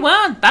it! We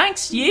won!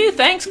 Thanks you!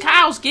 Thanks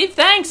cows! Give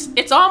thanks!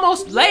 It's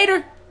almost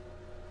later!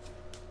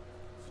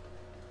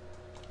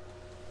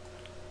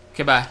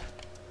 Okay, bye.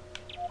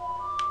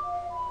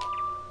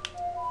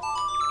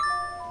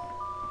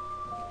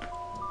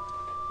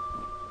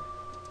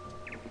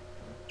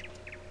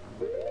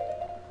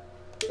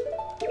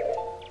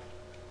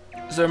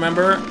 So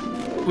remember,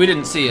 we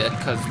didn't see it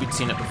because we'd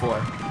seen it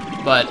before,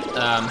 but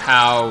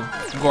how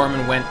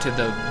Gorman went to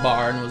the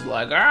bar and was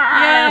like,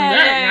 I'm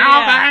getting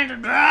all kinds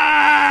of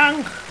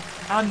drunk!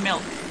 On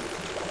milk.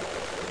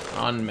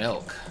 On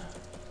milk.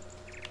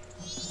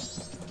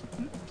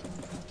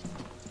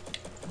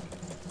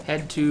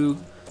 Head to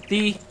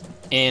the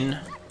inn.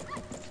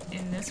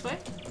 In this way?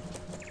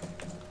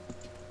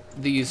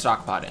 The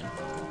stockpot inn.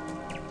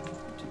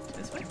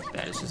 This way?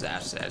 That is his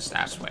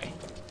ass way.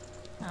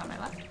 On my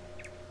left.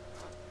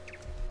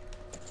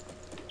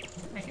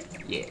 Right here.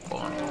 Yeah, go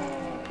on.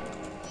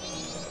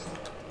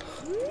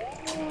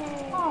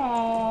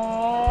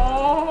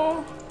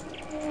 Aww.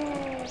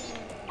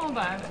 Hold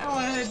on. I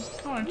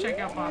wanna check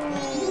out bottom.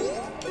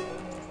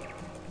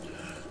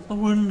 The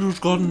window's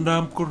gotten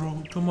damp,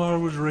 go.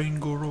 Tomorrow is rain,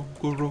 go. I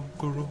wonder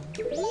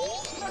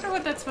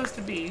what that's supposed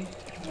to be.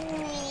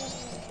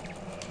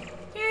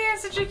 He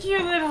has such a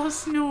cute little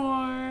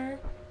snore.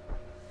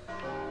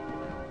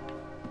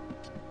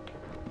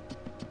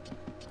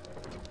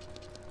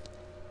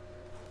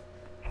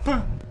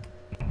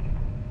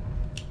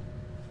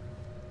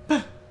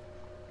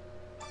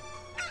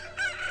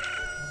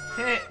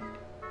 Hit.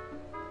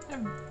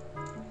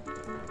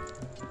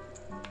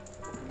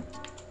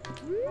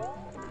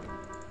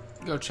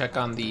 Go check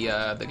on the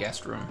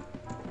guest room.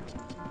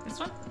 This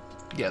one?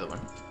 The other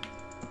one.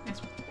 This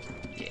one.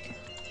 Yeah.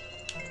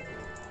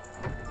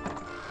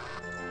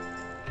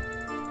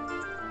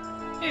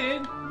 Hey,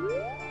 dude.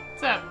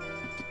 What's up?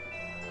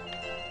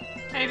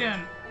 How you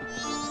doing?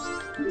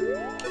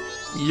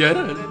 Yeah.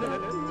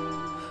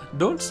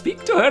 Don't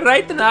speak to her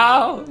right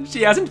now.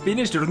 She hasn't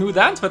finished her new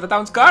dance for the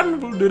town's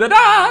carnival.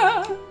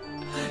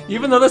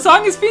 Even though the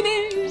song is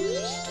finished.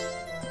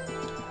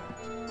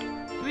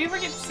 Did we ever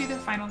get to see the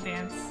final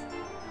dance?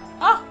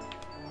 Oh!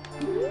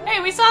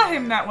 Hey, we saw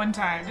him that one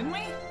time, didn't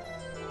we?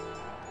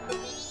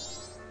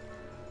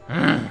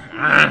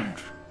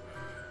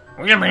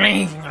 We'll be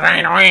leaving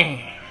right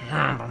away.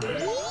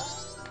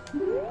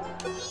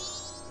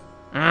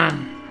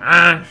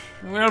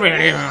 We'll be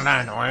leaving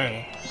right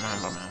away.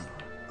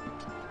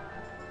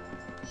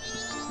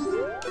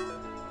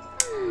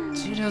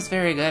 Judo's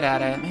very good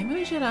at it. Maybe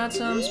we should add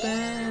some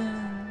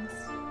spins.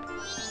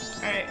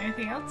 Alright,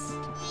 anything else?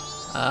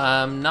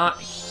 Not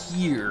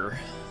here.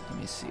 Let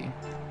me see.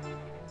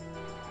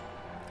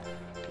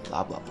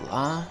 Blah, blah,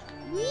 blah.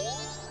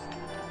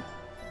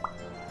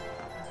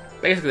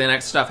 Basically, the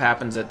next stuff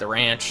happens at the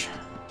ranch.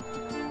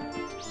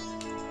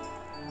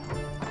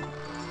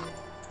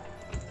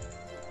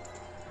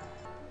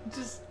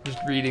 Just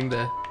reading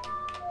the...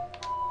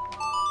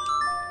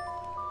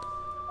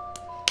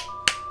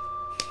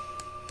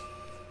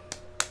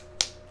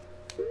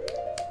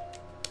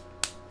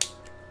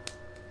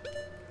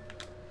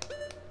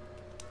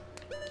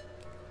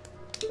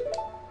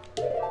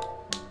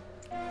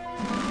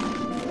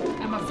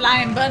 I'm a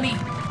flying bunny.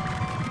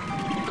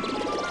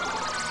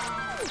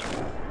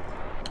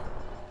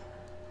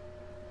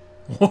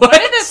 What? Why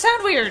did that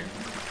sound weird?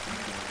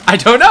 I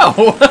don't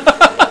know.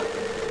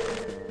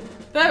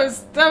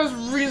 That was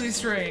really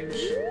strange.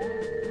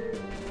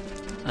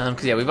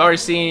 Cause yeah, we've already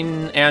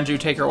seen Andrew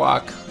take her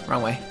walk.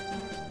 Wrong way.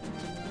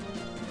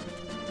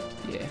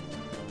 Yeah.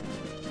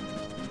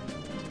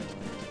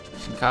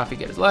 Some coffee,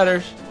 get his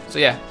letters. So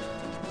yeah,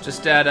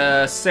 just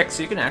at 6,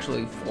 you can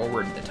actually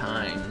forward the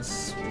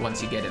times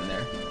once you get in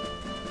there.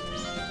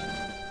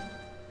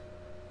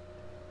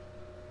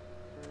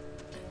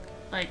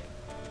 Like,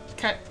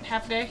 cut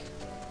half a day?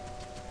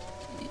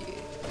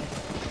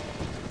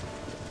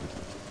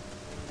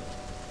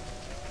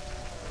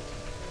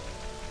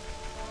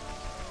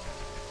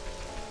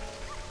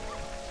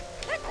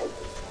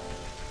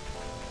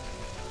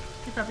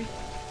 Hey, puppy.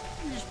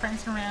 You're just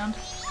prancing around.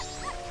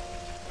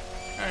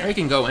 Or you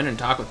can go in and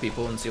talk with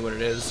people and see what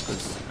it is,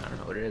 because I don't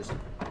know what it is.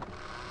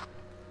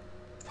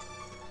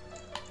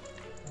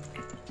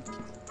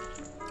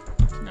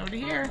 Nobody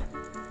here.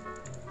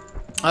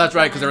 Oh, that's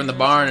right, because they're in the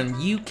barn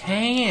and you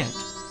can't.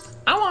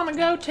 I want to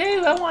go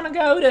too. I want to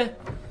go to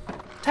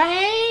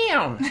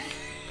town.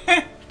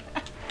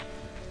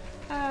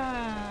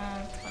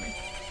 That's funny.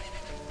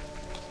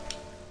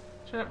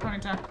 Shut up,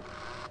 Ponyta.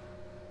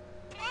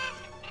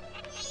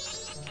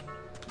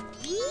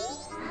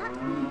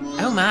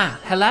 Oh my,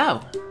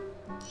 hello.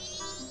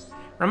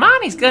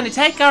 Romani's gonna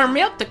take our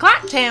milk to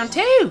Clocktown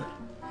too.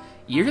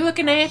 You're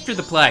looking after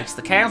the place.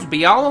 The cows will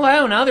be all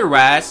alone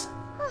otherwise.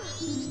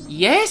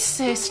 Yes,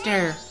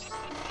 sister.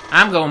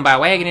 I'm going by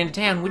wagon into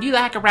town. Would you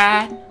like a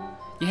ride?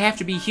 You have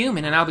to be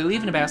human, and I'll be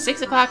leaving about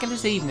 6 o'clock in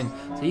this evening,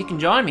 so you can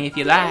join me if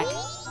you like.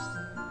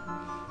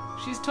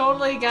 She's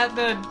totally got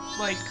the,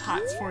 like,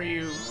 hots for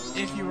you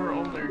if you were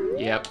older.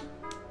 Yep.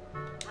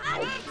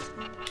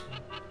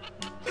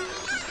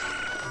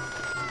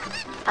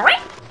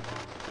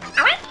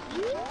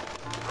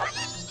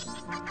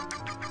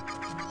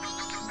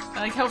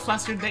 I like how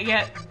flustered they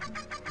get.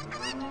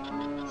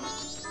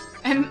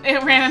 And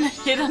it ran and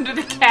hid under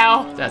the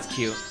cow. That's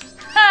cute.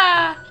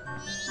 Ha!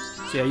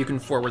 So yeah, you can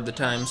forward the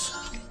times.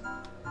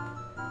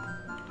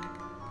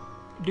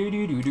 Do.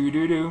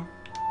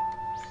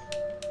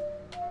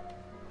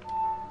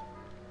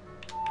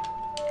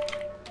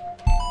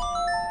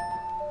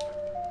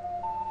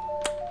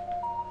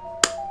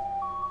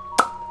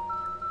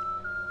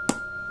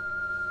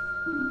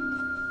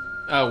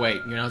 Oh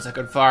wait, you know it's not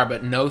good far,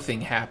 but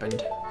nothing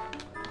happened.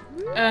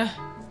 Do I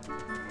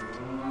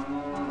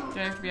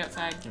have to be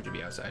outside? You have to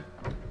be outside.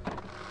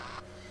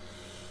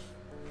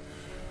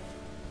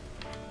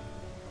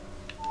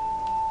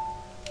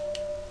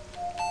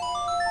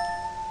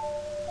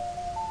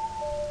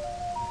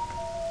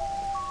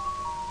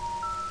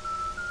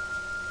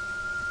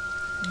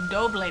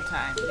 Doble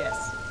time,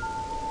 yes.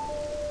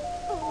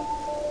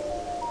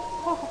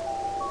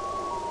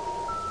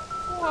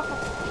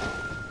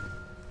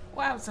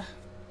 wowza.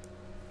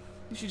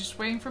 Is she just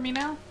waiting for me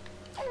now?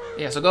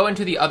 Yeah, so go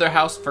into the other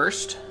house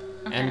first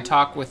Okay. and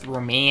talk with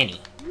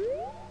Romani.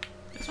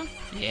 This one?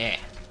 Yeah.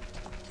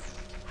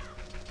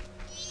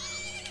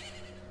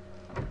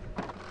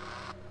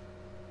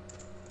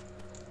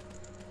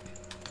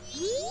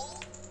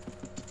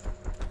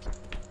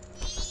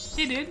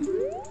 Hey, dude.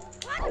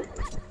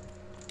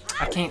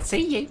 I can't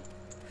see you.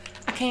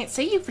 I can't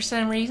see you for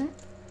some reason.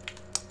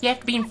 You have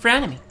to be in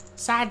front of me.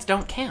 Sides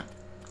don't count.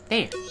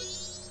 There.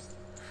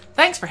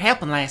 Thanks for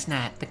helping last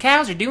night. The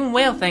cows are doing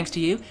well thanks to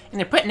you, and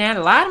they're putting out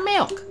a lot of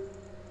milk.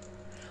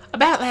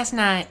 About last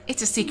night,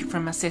 it's a secret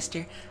from my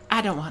sister.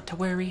 I don't want to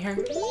worry her.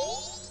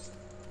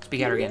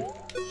 Speak at her again.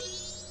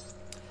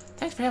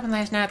 Thanks for helping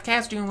last night. The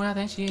cows are doing well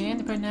thanks to you, and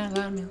they're putting out a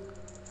lot of milk.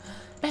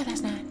 About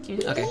last night.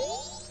 Okay.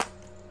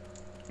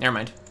 Never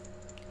mind.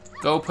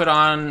 Go put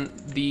on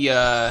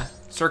the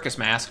circus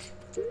mask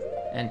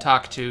and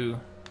talk to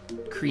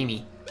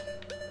Creamy.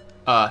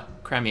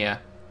 Cremia.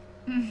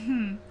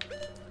 Mm-hmm.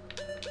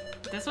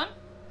 This one?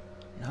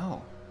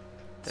 No.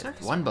 The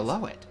Circus one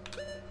below it.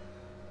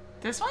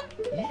 This one?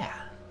 Yeah.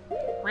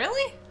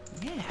 Really?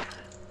 Yeah.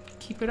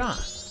 Keep it on.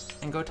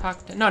 And go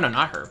talk to... No,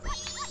 not her.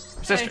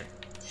 Her sister.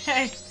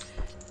 Hey.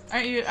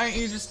 Aren't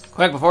you just...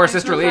 Quick, before her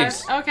sister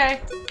leaves.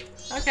 Okay.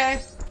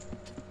 Okay.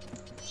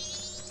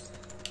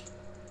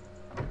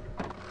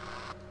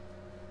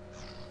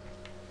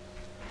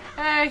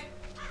 Hey.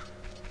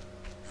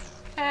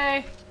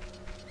 Hey.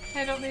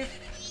 Hey, don't leave.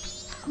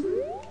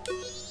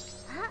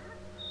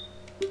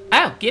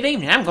 Oh, good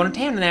evening. I'm going to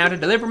town now to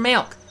deliver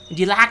milk. Would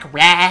you like a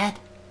ride?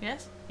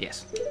 Yes?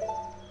 Yes.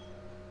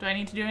 Do I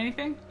need to do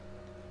anything?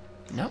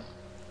 Nope.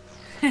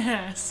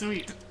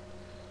 Sweet.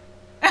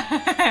 He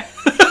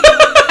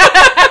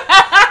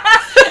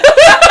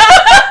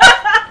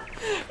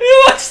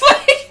looks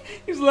like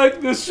he's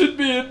like, this should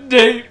be a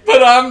date,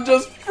 but I'm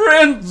just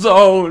friend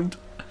zoned.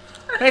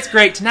 That's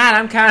great. Tonight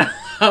I'm kind of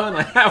having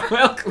a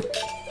welcome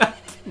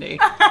company.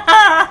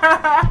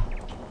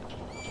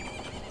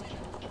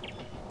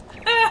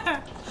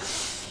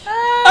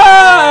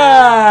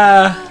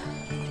 Ah!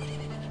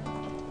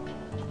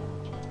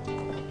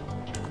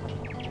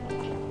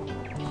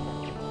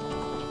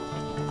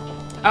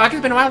 Oh, like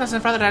it's been a while since my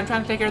father died. I'm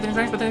trying to take care of things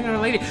right, but then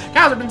a lady.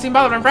 Cows have been seen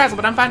bothered and frazzled,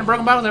 but I'm finding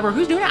broken bottles everywhere.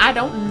 Who's doing it? I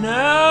don't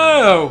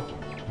know.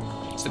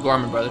 It's the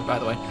Gorman brothers, by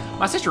the way.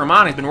 My sister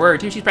Romani's been worried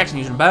too. She's practicing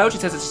using bows. She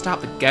says it's to stop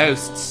the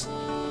ghosts.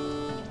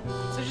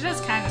 So she does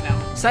kind of know.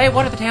 Say,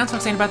 what are the townsfolk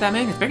saying about that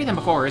moon? It's bigger than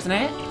before, isn't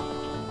it?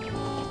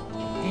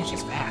 Man,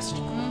 she's fast.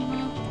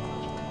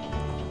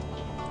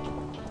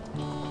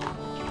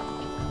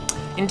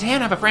 In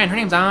town, I have a friend. Her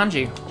name's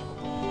Anju.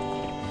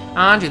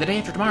 Anju, the day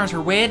after tomorrow's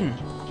her wedding.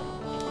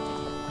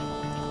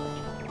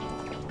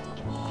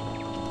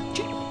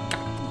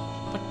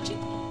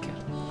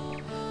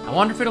 I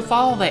wonder if it'll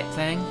fall, that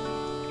thing.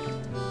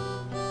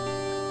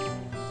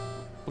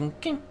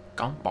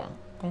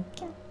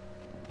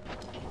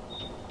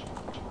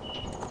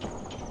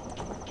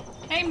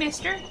 Hey,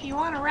 mister, you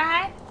want to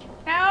ride?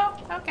 No?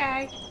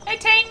 Okay. Hey,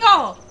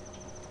 Tangle!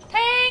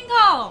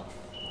 Tangle!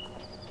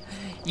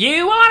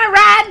 You want to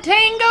ride,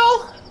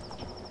 Tingle?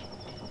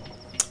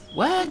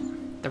 What?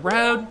 The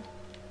road?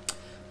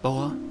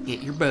 Boy,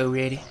 get your bow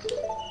ready.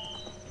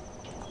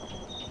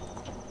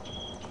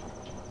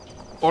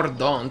 Or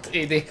don't,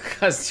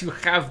 because you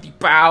have the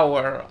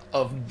power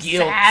of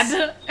guilt.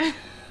 Sad.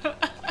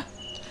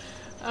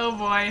 Oh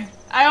boy.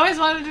 I always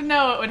wanted to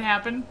know what would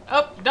happen.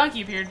 Oh,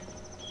 donkey appeared.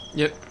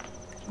 Yep.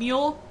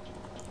 Mule?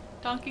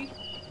 Donkey?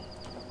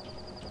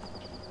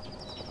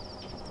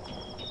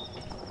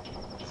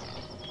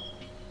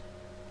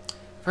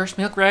 First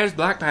milk road is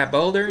blocked by a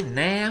boulder, and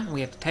now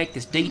we have to take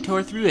this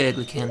detour through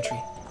ugly country.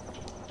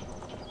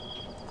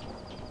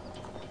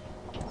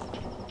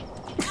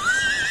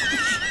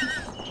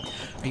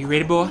 Are you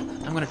ready, boy?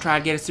 I'm gonna try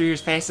to get us through here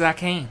as fast as I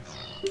can.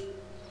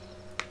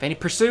 If any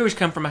pursuers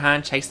come from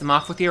behind, chase them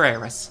off with your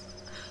arrows.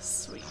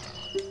 Sweet.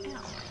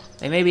 Ow.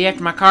 They may be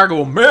after my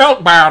cargo of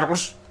milk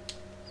bottles.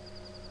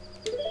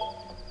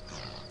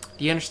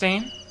 Do you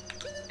understand?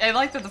 I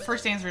like that the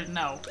first answer is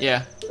no.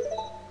 Yeah.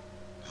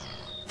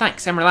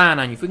 Thanks, I'm relying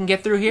on you. If we can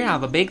get through here, I'll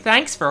have a big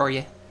thanks for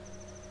you.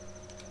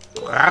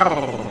 Here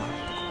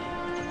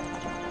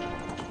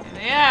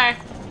they are.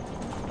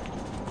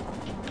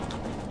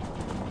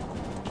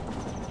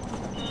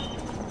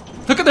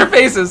 Look at their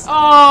faces.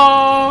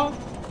 Oh,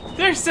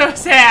 they're so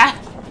sad.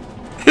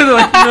 They're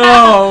like,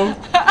 no.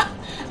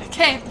 I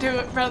can't do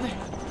it, brother.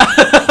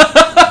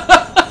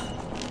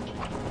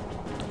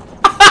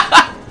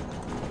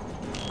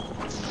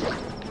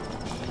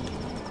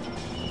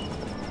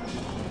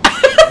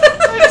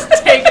 I'm just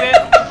taking it.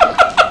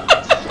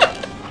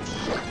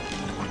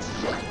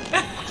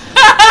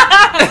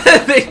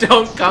 They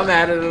don't come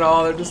at it at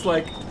all. They're just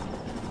like,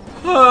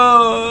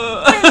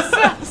 oh.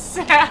 So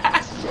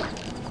sad.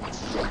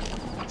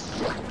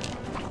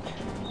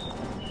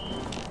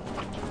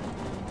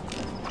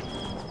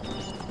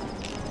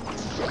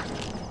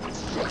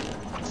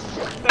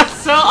 That's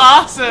so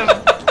awesome.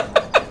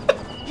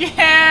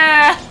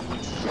 Yeah.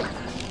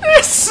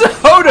 They're so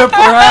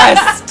depressed.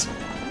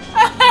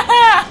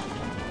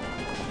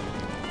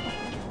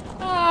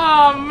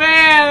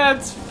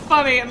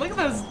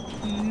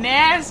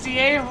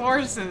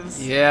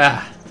 horses.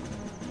 Yeah.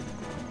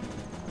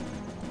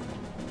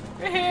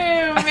 Ew,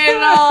 made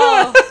it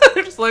all.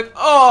 Just like,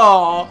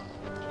 oh.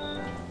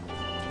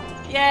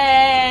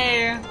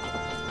 Yay.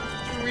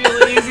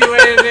 Really easy way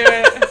to do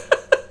it.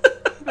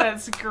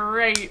 That's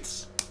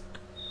great.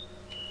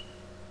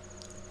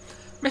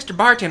 Mr.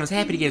 Barton was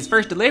happy to get his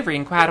first delivery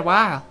in quite a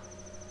while.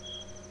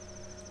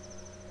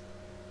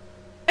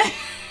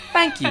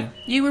 Thank you.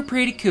 You were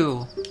pretty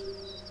cool.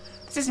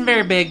 This isn't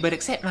very big, but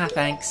accept my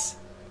thanks.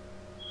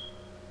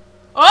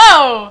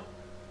 Whoa!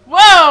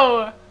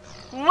 Whoa!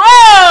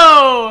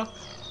 Whoa!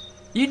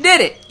 You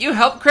did it! You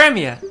helped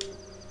Cremia.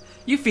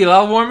 You feel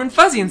all warm and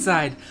fuzzy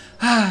inside.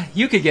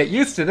 You could get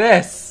used to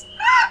this.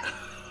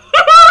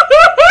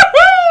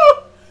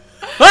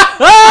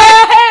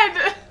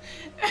 Head!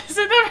 Is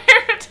it the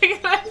very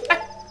particular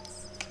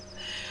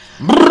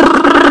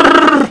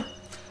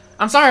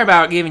I'm sorry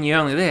about giving you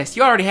only this.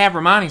 You already have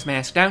Romani's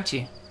mask, don't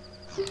you?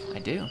 I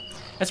do.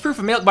 That's proof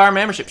of Milk Bar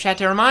membership.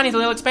 Chateau Romani's a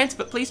little expensive,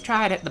 but please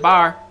try it at the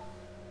bar.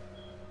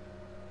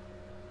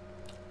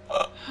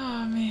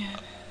 Oh, man.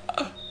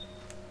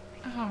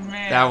 Oh,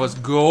 man. That was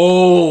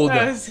gold.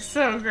 That was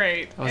so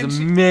great. That was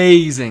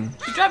amazing.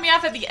 She dropped me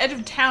off at the edge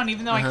of town,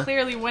 even though I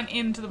clearly went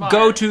into the bar.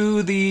 Go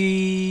to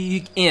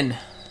the inn.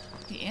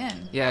 The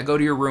inn? Yeah, go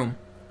to your room.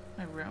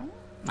 My room?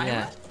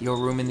 Yeah, your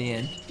room in the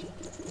inn.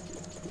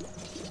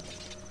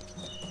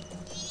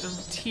 The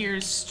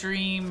tears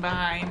stream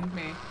behind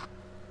me.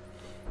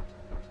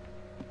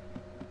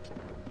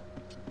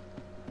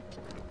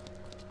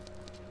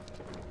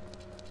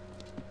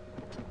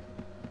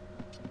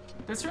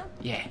 This room?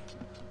 Yeah.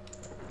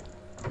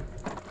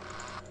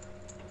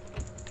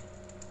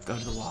 Go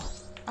to the wall.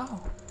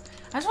 Oh.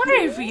 I was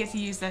wondering if we get to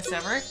use this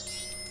ever.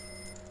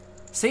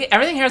 See,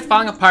 everything here is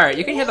falling apart.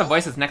 You can hear the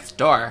voices next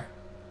door.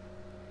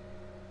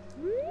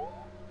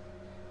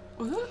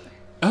 Ooh.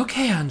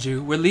 Okay,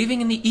 Anju, we're leaving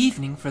in the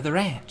evening for the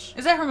ranch.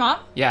 Is that her mom?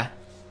 Yeah.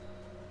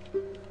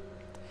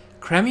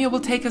 Cremia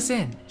will take us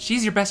in.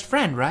 She's your best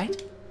friend,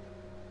 right?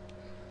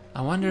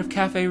 I wonder if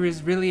Cafe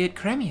is really at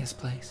Cremia's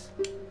place.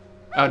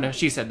 Oh, no,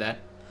 she said that.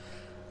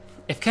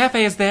 If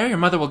Cafe is there, your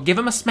mother will give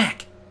him a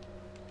smack.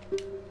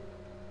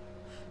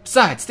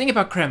 Besides, think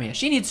about Cremia.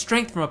 She needs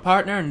strength from a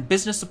partner and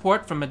business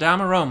support from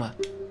Madame Aroma.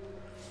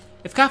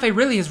 If Cafe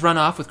really has run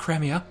off with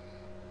Cremia,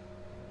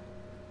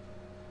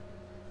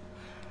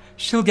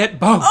 she'll get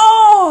both.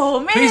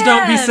 Oh, man! Please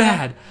don't be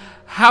sad.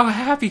 How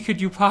happy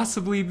could you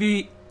possibly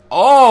be?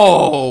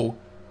 Oh!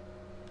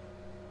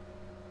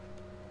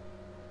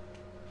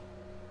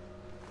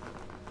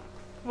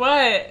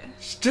 What?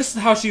 Just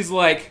how she's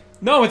like,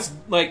 no, it's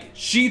like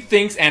she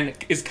thinks and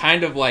is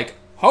kind of like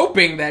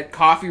hoping that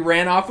Coffee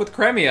ran off with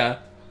Cremia.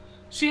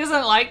 She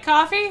doesn't like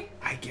coffee?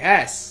 I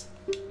guess.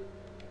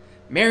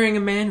 Marrying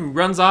a man who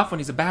runs off when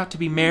he's about to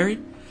be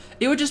married,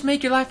 it would just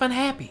make your life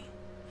unhappy.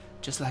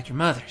 Just like your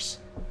mother's.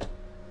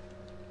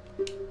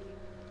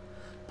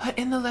 But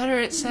in the letter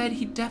it said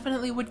he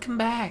definitely would come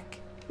back.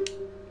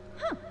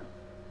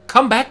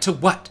 Come back to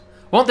what?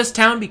 Won't this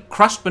town be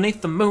crushed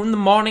beneath the moon the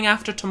morning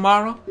after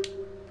tomorrow?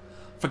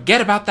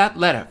 Forget about that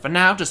letter. For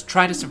now, just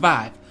try to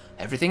survive.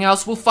 Everything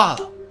else will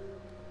follow.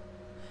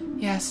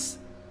 Yes,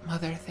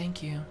 Mother,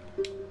 thank you.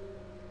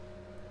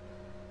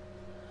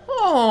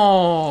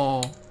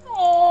 Oh.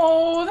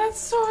 Oh, that's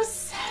so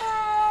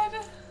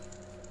sad.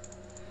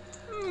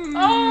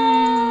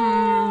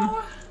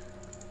 Oh.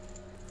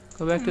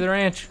 Go back to the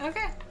ranch.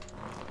 Okay.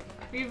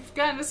 We've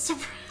gotten a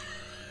surprise.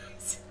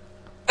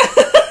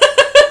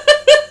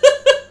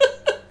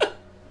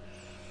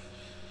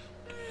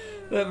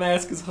 That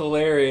mask is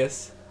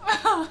hilarious.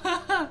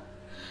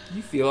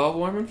 You feel all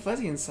warm and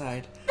fuzzy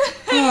inside.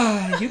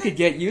 You could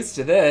get used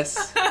to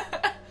this.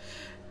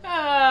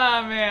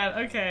 Ah,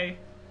 man. Okay.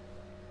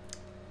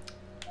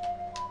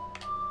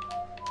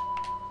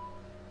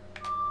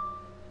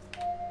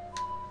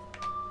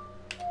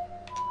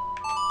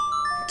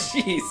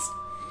 Jeez.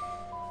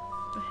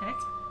 The heck?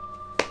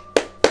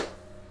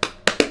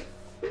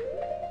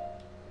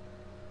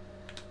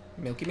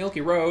 Milky Milky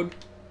Road.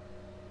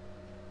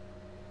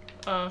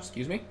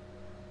 Excuse me?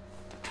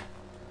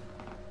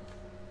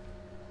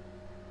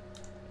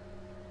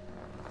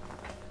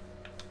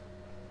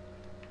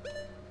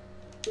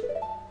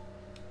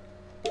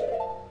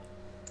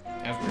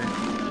 That's weird.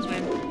 That was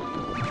weird.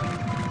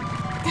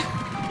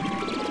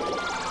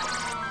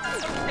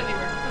 That really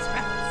worked with this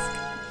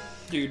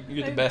mask. Dude,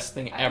 you're the best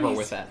thing ever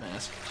with that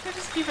mask. Should I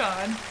just keep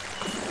on?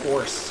 Of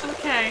course.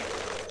 Okay.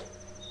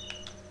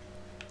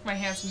 My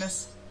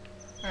handsomeness.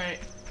 Alright.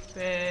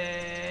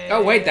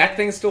 Oh wait, that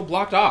thing's still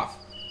blocked off.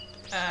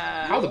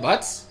 How the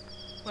butts?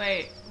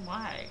 Wait,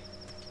 why?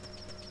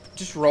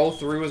 Just roll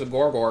through as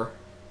a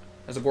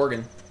As a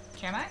Gorgon.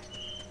 Can I?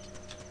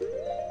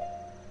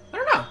 I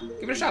don't know.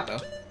 Give it a shot though.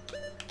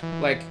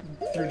 Like,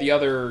 through the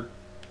other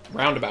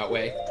roundabout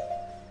way.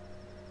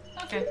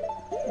 Okay.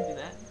 I can do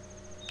that.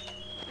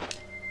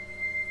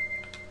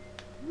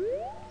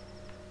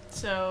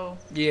 So...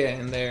 Yeah,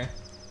 in there.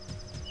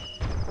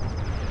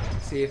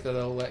 See if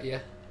it'll let you.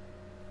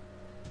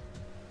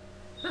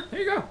 Huh,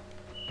 there you go.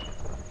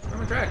 On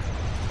the track.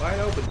 Wide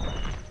open.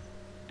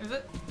 Is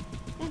it?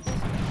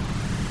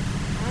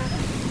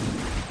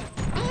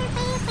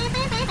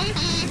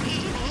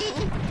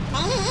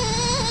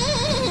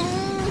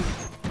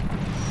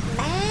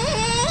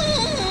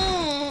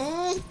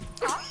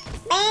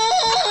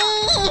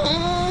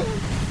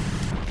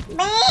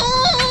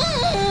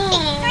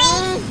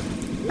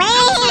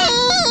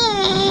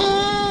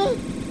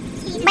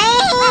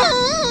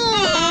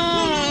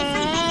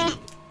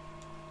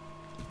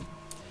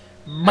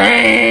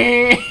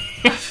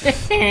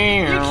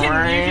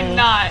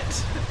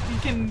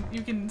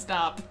 You can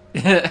stop.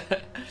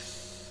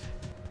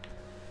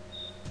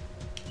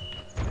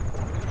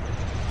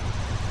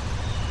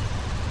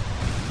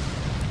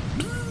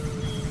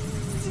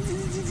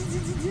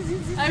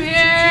 I'm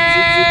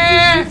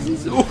here!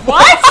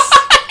 What?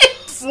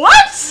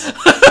 What?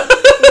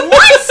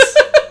 What?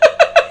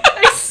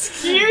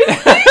 Excuse me?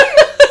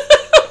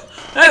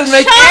 That doesn't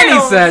make any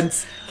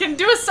sense. Can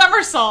do a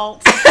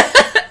somersault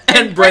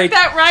And break break.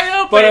 that right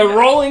open. But a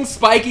rolling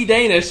spiky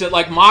Danish at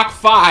like Mach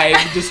 5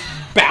 just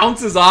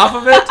bounces off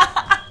of it.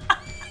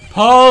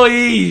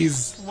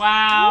 Please.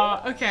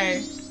 Wow.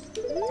 Okay.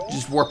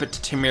 Just warp it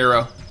to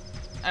Tamiro.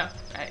 Oh,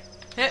 right.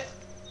 Hit.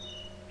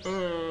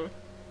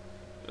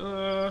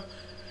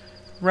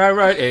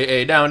 Right,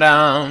 A, down,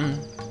 down.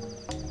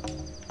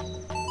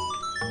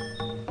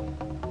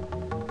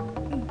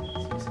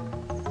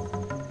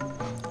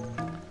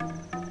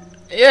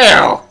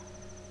 Ew.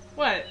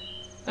 What? It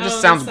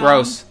just sounds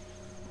gross.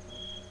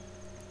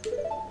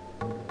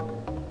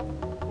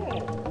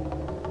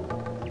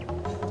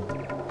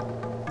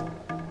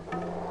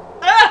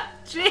 Ah!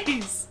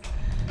 Jeez!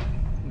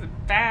 The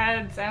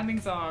bad sounding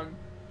song.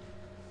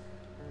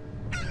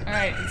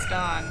 Alright, it's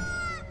dawn.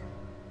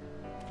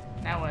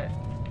 Now what?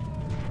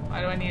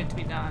 Why do I need it to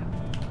be dawn?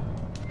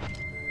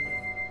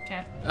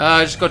 Can't.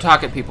 Just go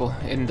talk at people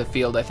in the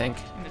field, I think.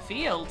 In the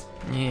field?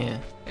 Yeah.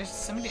 There's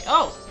somebody.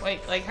 Oh,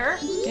 wait, like her?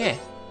 Yeah.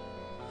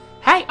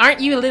 Hey, aren't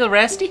you a little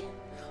rusty?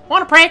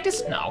 Want to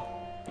practice? No.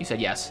 You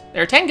said yes.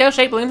 There are 10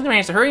 ghost-shaped balloons in the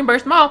range, so hurry and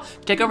burst them all.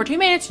 Take over 2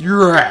 minutes,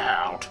 you're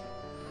out.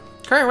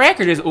 Current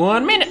record is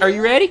 1 minute. Are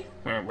you ready?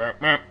 I'm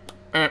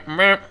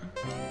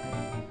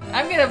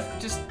gonna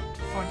just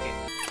funk it.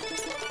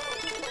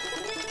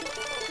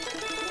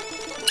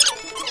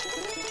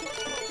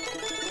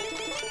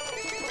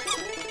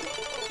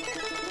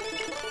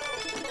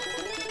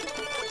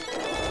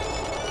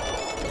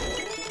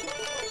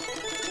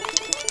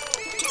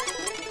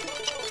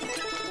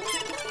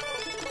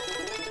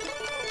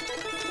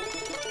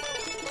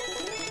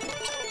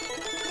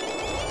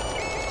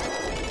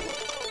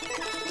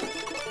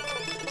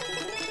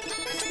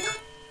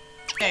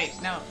 Okay,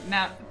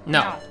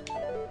 no.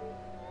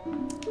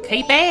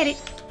 Keep at it.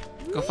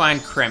 Go find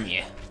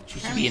Cremia. She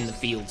should be in the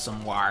field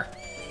somewhere.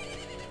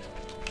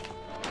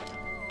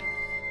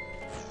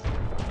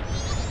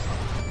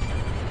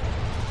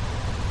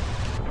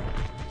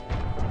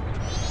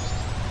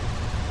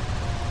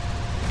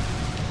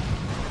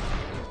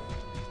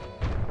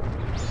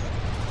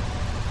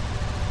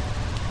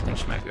 I think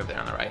she might be over there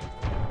on the right.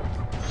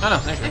 Oh no,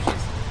 there she is.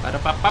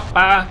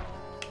 Ba-da-ba-ba-ba.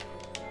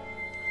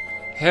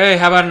 Hey,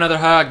 how about another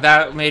hug?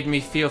 That made me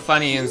feel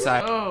funny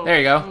inside. Oh, there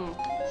you go. Ooh.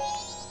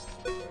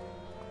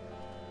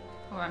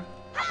 Hold on.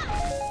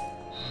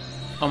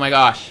 Oh my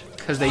gosh,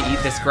 because they eat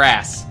this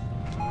grass.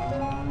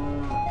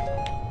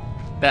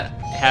 That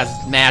has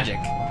magic.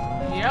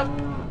 Yep.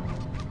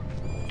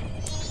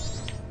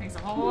 Makes a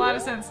whole lot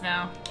of sense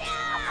now.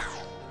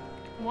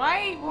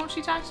 Why won't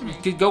she talk to me?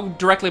 You could go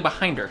directly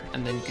behind her,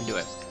 and then you can do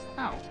it.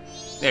 Oh,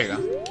 There you go.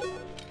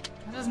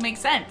 that doesn't make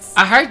sense.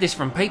 I heard this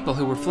from people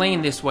who were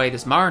fleeing this way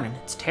this morning.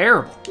 It's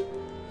terrible.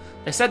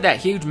 They said that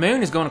huge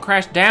moon is going to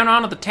crash down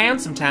onto the town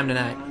sometime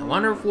tonight. I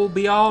wonder if we'll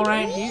be all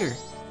right here.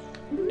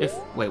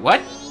 Wait,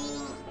 what?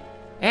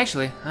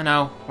 Actually, I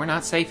know, we're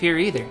not safe here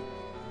either.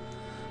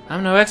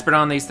 I'm no expert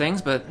on these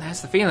things, but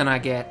that's the feeling I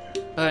get.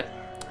 But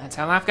that's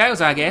how life goes,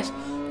 I guess.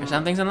 There's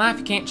some things in life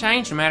you can't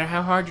change no matter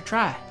how hard you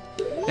try.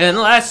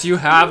 Unless you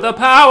have the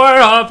power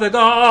of the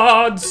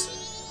gods.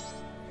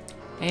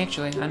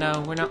 Actually, I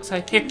know, we're not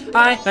safe here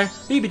either.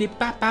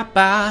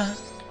 Beep-a-dee-ba-ba-ba.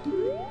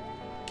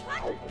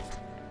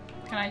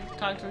 Can I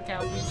talk to the cow,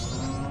 please?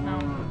 No.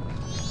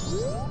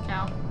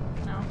 Cow?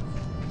 No.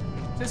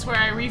 Is this where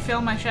I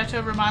refill my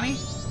Chateau Romani?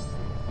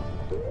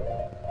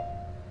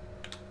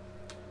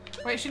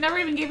 Wait, she never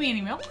even gave me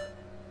any milk?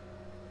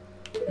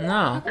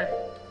 No, Okay.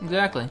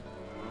 exactly.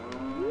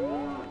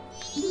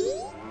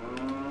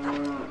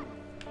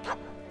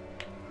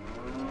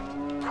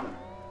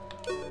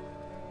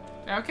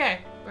 Okay,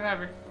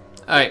 whatever.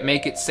 Alright,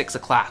 make it 6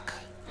 o'clock.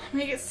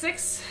 Make it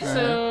 6,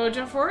 so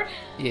jump forward.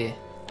 Yeah.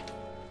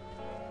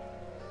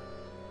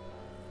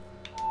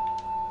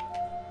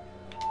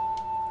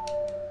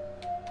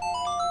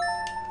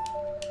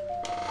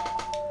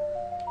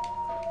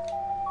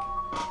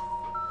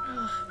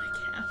 Ugh, my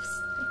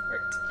calves. They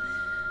hurt.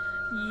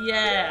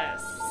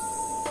 Yes.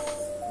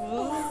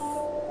 Ooh.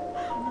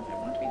 I don't know if I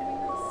want to be doing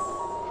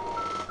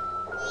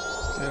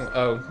this.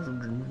 Oh,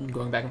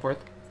 going back and forth?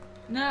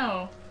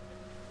 No.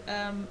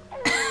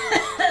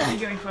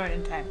 Going forward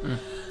in time.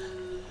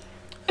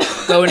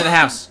 Go into the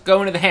house.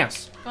 Go into the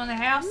house. Go in the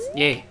house?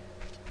 Yeah.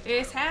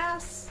 This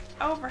house?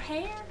 Over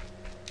here?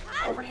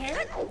 Over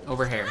here?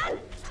 Over here.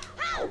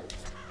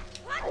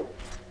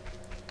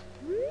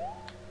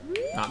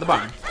 Not the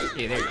barn.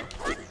 Yeah, there you go.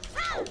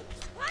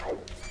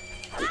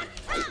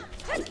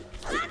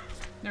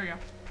 There we go.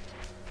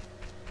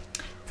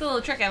 It's a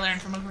little trick I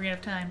learned from Ocarina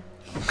of Time.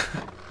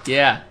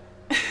 Yeah.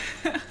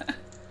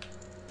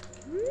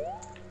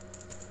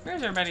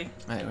 Where's everybody?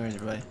 Wait, where's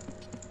everybody?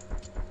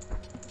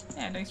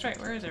 Yeah, doing straight.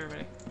 Where is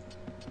everybody?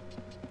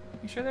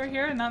 You sure they're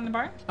here and not in the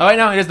barn? Oh wait,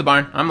 no, it is the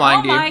barn. I'm lying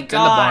Oh to you. my It's in the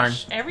barn.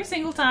 gosh! Every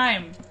single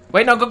time.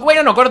 Wait, no, go.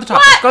 Wait, no, go to the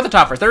top first. Go to the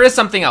top first. There is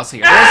something else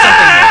here. There is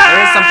something here.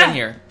 There is something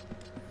here.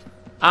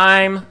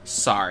 I'm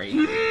sorry.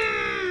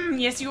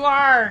 Yes, you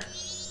are.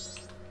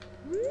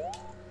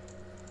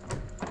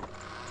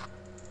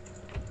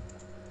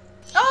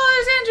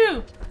 Oh, there's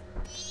Andrew.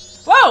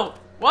 Whoa,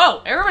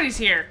 whoa! Everybody's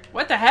here.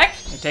 What the heck?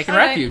 You're taking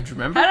How did refuge,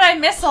 remember? How did I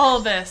miss all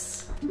of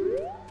this?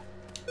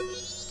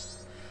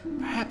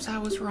 Perhaps I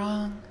was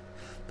wrong,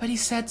 but he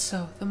said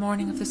so the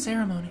morning of the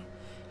ceremony.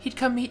 He'd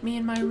come meet me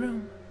in my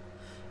room,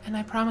 and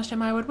I promised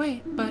him I would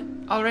wait, but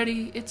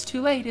already it's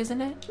too late,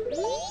 isn't it?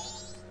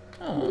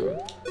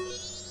 Oh.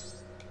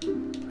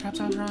 Perhaps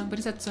I was wrong, but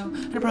he said so,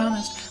 and I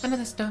promised, and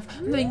other stuff,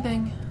 and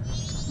thing.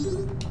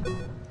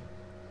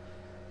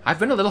 I've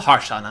been a little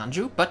harsh on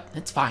Anju, but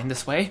it's fine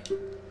this way.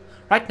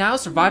 Right now,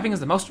 surviving is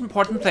the most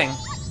important thing.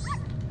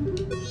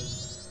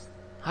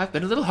 I've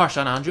been a little harsh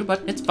on Anju,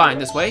 but it's fine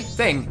this way.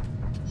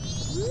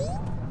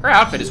 Her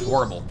outfit is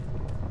horrible.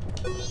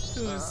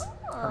 Who's?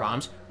 Her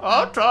mom's.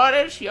 Oh,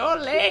 Tortoise, you're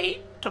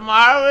late.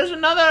 Tomorrow is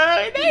another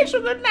early day,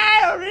 so good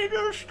night. I'll read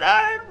you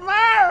start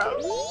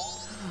tomorrow.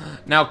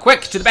 Now,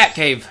 quick, to the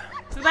Batcave.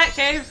 To the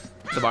Batcave.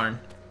 The barn.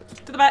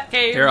 To the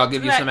Batcave. Here, I'll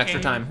give to you the some extra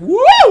Batcave. time. Woo!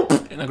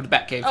 And I'll go to the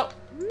Batcave. Oh,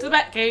 to the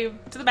Batcave.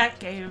 To the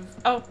Batcave.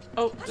 Oh,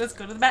 let's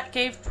go to the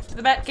Batcave. To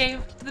the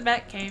Batcave. To the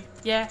Batcave.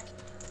 Yeah.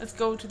 Let's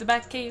go to the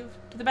Batcave.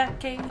 To the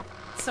Batcave.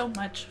 So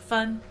much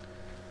fun.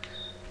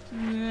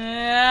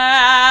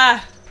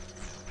 Ah,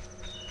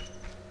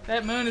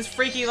 that moon is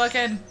freaky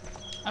looking.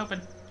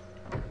 Open.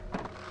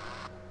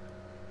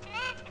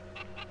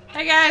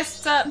 Hey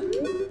guys, what's up?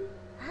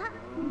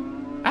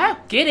 Oh,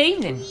 good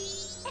evening.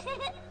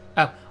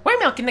 Oh, we're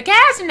milking the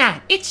cows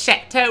tonight. It's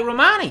Chateau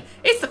Romani.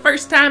 It's the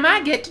first time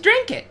I get to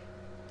drink it.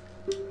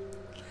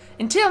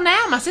 Until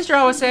now, my sister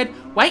always said,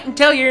 wait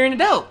until you're an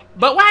adult.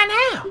 But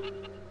why now?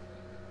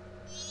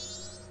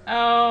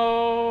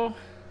 Oh.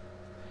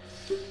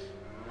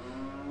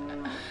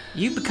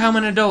 You've become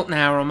an adult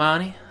now,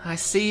 Romani. I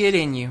see it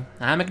in you.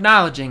 I'm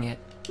acknowledging it.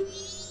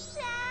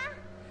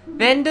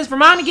 Then does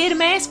Romani get a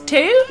mask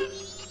too?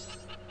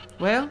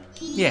 Well,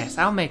 yes,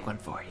 I'll make one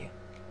for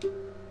you.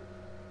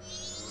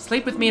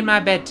 Sleep with me in my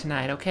bed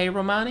tonight, okay,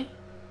 Romani?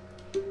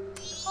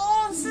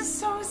 Oh, this is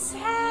so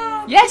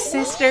sad. Yes,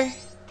 sister.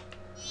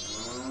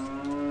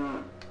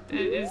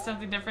 Is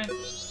something different?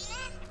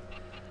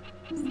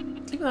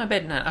 Sleep in my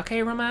bed tonight,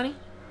 okay, Romani?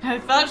 I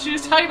thought she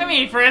was talking to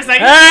me for a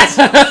second.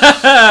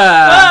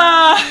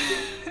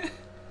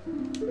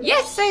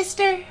 Yes,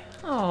 sister.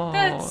 Oh,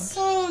 That's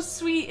so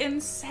sweet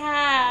and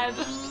sad.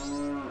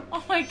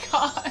 Oh my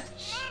gosh.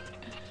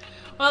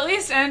 Well, at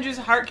least Andrew's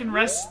heart can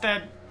rest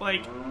that,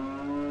 like,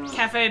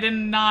 Cafe did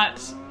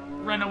not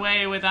run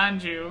away with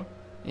Anju.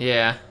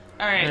 yeah.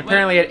 Alright. And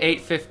apparently at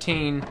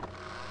 8:15,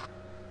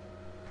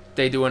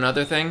 they do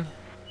another thing.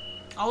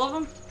 All of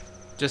them?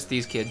 Just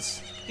these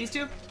kids. These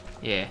two?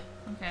 Yeah.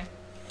 Okay.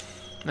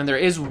 And there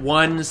is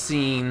one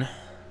scene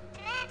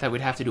that we'd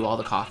have to do all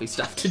the coffee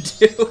stuff to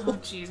do. Oh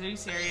jeez, are you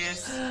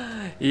serious?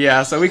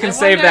 Yeah, so we can I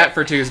save wonder- that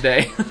for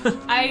Tuesday.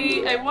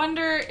 I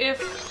wonder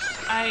if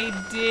I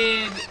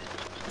did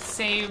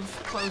save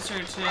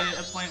closer to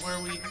a point where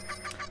we...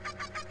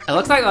 It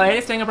looks like the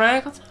lady's taking a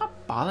break. Let's not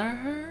bother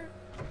her.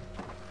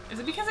 Is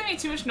it because I made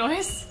too much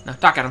noise? No,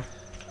 talk at him.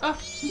 Oh.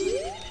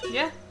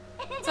 Yeah?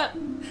 What's up?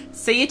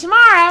 See you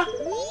tomorrow.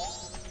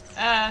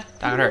 Uh,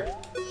 Talk at her.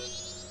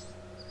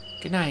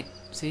 Good night.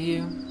 See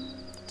you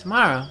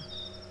tomorrow.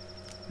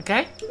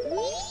 Okay?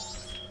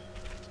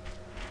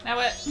 now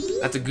what?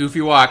 That's a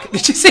goofy walk.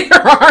 Did you see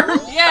her arm?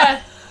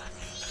 Yeah!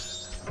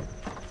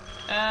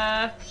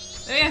 Let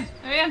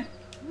me in.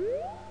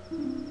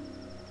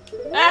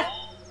 Ah!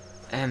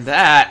 And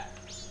that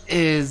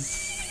is...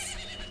 Is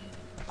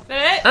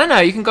that it? I don't know,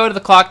 you can go to the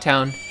clock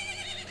town.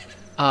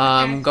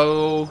 Okay.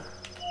 Go...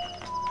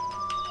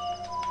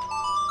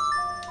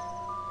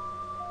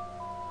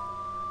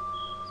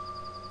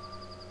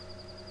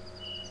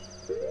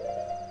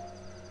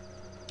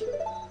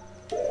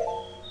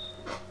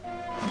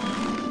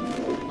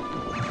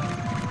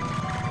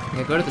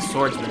 Yeah, go to the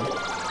swordsman.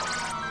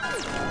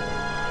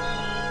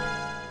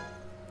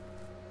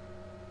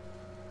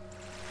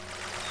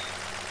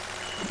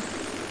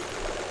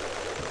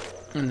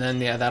 And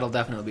then, yeah, that'll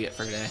definitely be it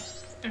for today.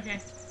 Okay.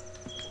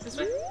 This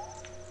way?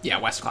 Yeah,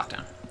 West Clock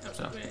Town.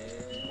 So.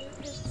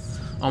 It's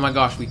Oh my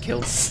gosh, we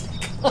killed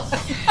Snake. not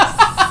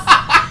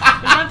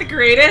the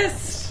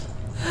greatest.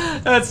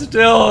 That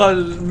still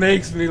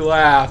makes me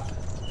laugh.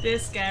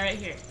 This guy right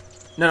here.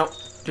 No,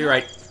 to your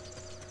right.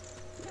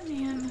 Oh,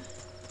 man.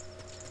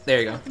 There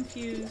you go. I'm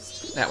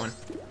confused. That one.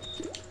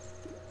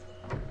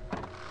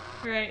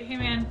 Right, hey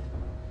man.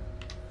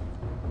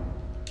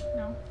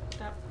 No,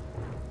 stop.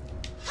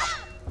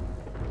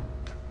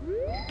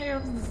 Hey,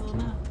 opens this little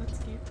mouth. That's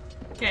cute.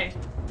 Okay.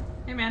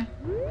 Hey man.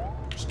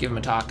 Just give him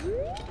a talk.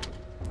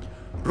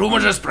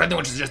 Rumors are spreading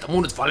which suggest the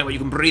moon is falling, but you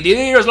can breathe in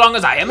here as long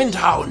as I am in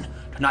town.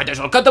 Tonight I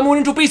shall cut the moon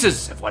into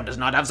pieces. If one does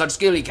not have such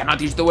skill, he cannot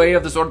teach the way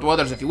of the sword to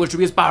others. If you wish to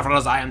be as powerful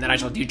as I am, then I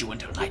shall teach you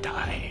until night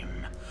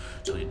time.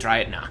 So you try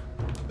it now.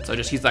 So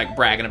just he's like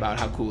bragging about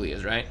how cool he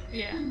is, right?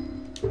 Yeah.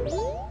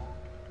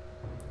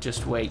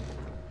 Just wait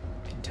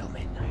until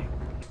midnight.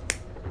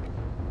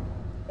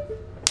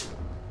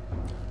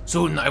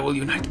 Soon I will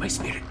unite my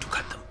spirit to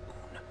cut the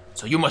moon.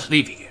 So you must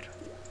leave here.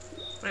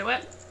 Wait,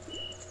 what?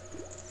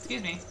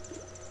 Excuse me.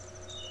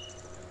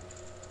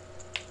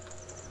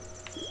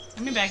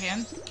 Let me back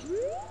in.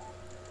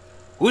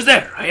 Who's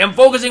there? I am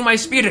focusing my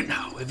spirit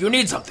now. If you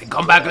need something,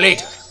 come back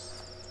later.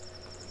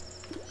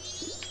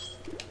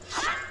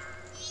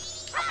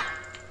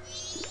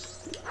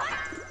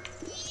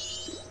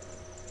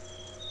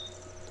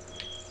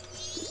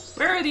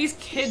 Where are these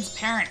kids'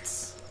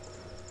 parents?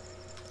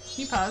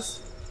 Can you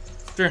pause?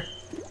 Sure.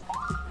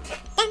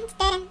 I'm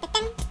stuck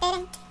looking at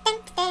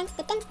Facebook and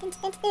stuff on my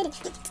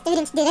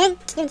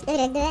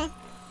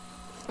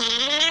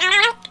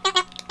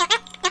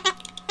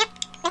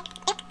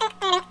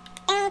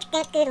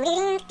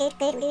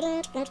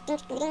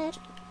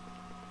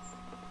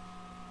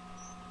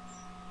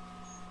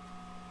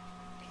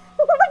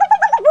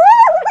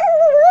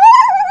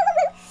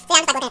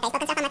phone.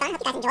 Hope you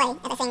guys enjoy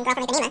as I sing Girl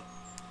from Ipanema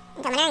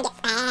until my nerve gets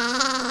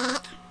fat.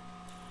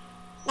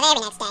 The very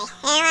next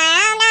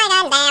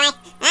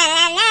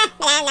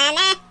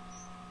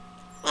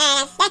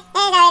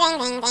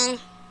day.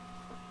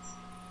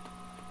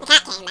 The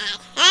cat came back.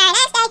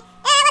 Next day.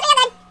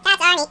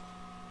 What's good? Cats are neat.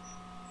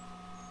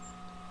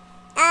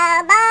 Oh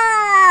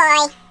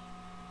boy.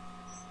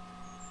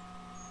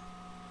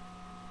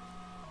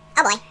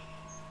 Oh boy.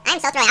 I'm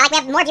so thrilled. We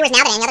have more viewers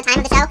now than any other time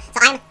of the show, so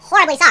I'm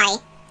horribly sorry.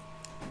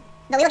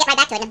 But we will get right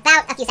back to it in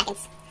about a few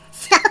seconds.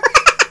 So,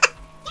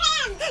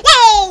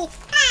 yay!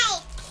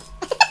 Hi!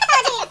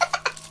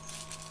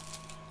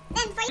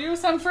 Do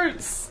some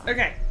fruits.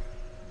 Okay.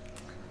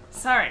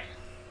 Sorry.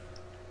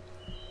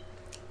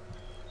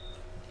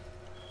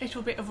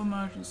 Little bit of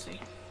emergency.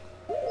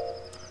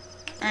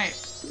 Alright.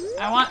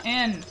 I want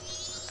in.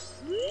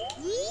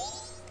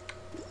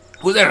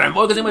 Who's there? I'm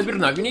focusing my spirit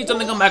now. If you need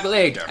something, come back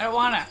later. I don't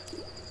wanna.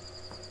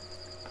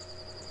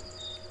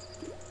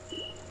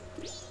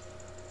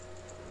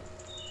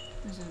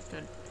 This is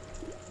good.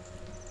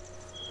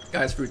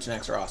 Guys, fruit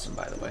snacks are awesome,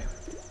 by the way.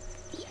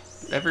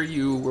 If ever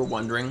you were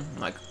wondering,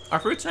 like, are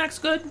fruit snacks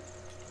good?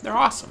 They're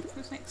awesome.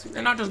 Fruit snacks are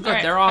They're great. not just good,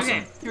 Alright, they're awesome.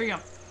 Okay, here we go.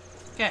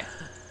 Okay.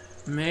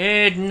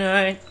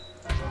 Midnight.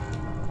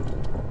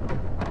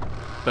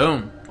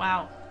 Boom.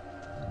 Wow.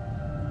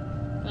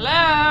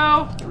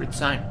 Hello? Read the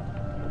sign.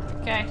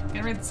 Okay,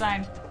 gonna read the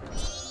sign.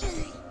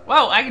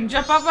 Whoa, I can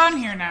jump up on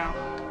here now.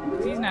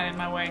 He's not in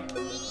my way.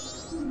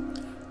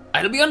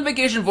 I'll be on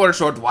vacation for a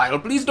short while.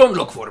 Please don't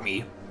look for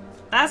me.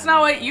 That's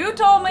not what you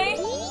told me.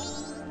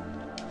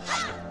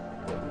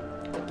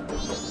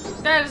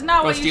 That is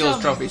not Go what you steal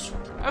his told me. trophies.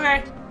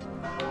 Okay.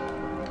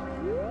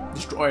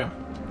 Destroy them.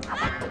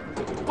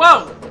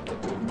 Whoa!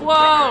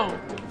 Whoa!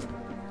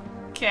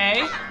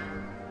 Okay.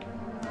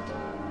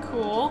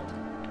 Cool.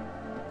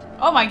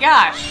 Oh my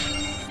gosh!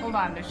 Hold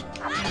on, there's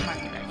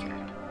money back here.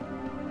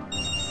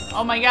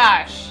 Oh my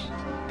gosh!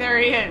 There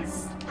he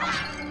is.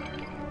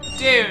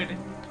 Dude.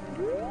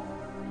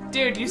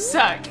 Dude, you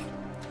suck.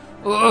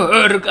 Oh,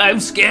 Urk, I'm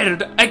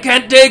scared. I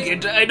can't take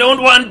it. I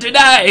don't want to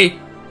die.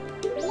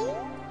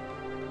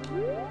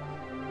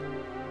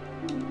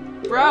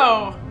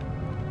 Bro.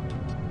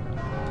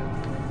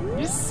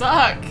 You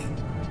suck.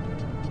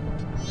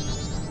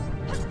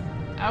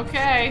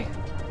 Okay.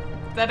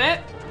 Is that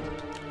it?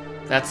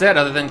 That's it,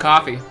 other than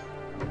coffee.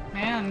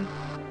 Man.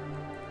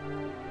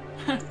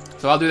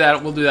 So I'll do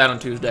that. We'll do that on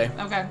Tuesday.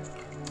 Okay.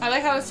 I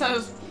like how it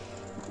says,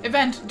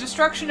 event,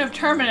 destruction of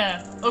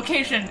Termina,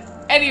 location,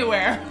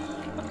 anywhere.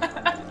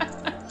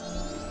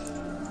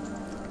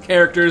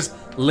 Characters,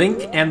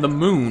 Link and the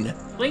Moon.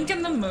 Link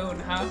in the moon,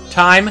 huh?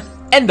 Time,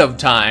 end of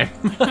time.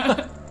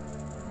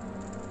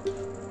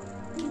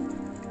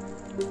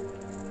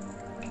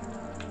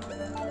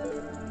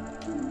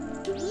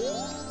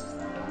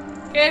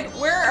 Kid,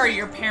 where are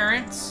your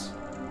parents?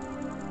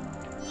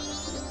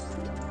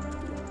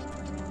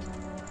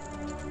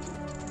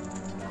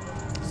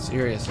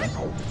 Seriously.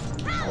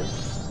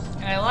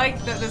 And I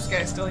like that this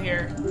guy's still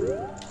here.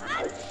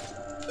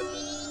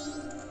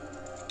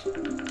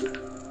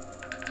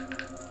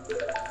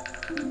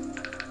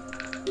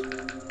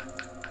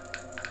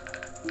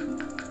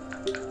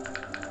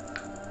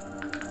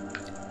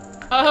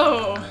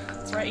 Oh,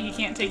 that's right, he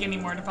can't take any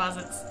more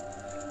deposits.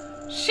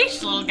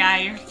 Sheesh, little guy,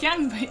 you're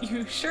young, but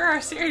you sure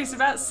are serious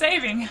about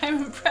saving. I'm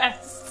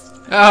impressed.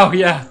 Oh,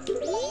 yeah.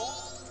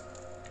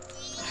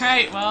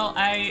 Alright, well,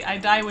 I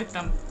die with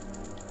them.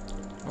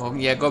 Well,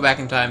 yeah, go back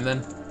in time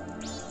then.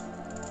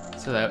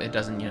 So that it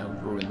doesn't,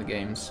 ruin the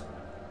games.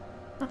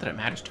 Not that it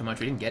matters too much.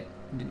 We didn't get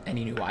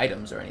any new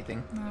items or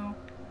anything. No.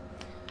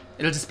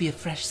 It'll just be a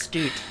fresh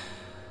start.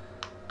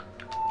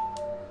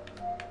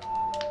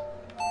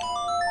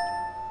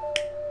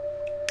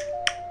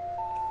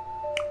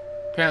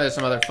 Apparently there's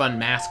some other fun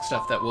mask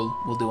stuff that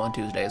we'll do on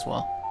Tuesday as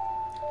well.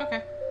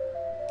 Okay.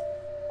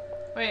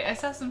 Wait, I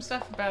saw some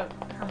stuff about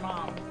her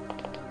mom.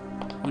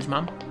 Whose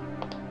mom?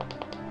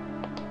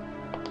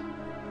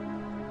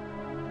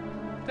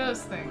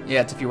 Those things.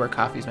 Yeah, it's if you wear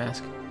Coffee's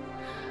mask.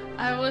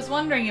 I was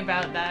wondering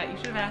about that. You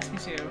should have asked me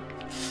to.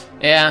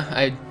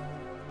 Yeah,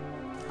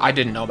 I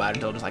didn't know about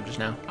it until just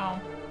now. Oh.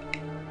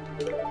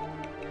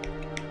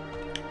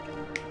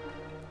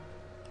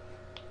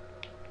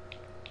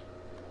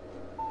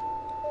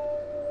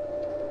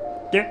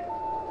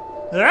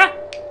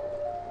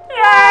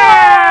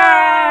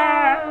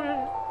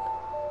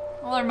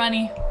 All our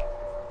money.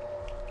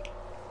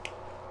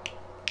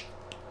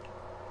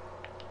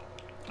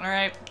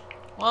 Alright.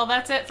 Well,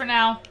 that's it for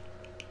now.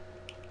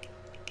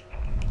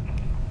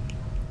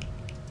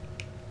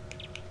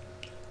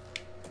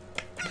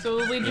 So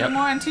will we do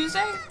more on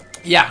Tuesday?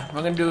 Yeah,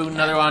 we're gonna do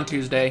another one on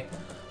Tuesday.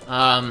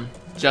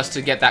 Just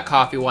to get that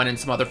coffee one and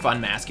some other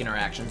fun mask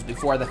interactions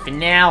before the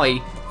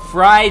finale,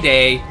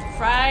 Friday.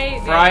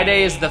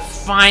 Friday is the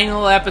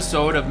final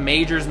episode of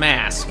Major's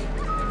Mask.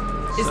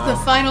 It's the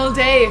final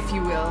day, if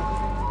you will.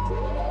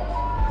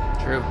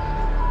 True.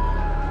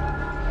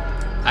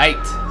 Right.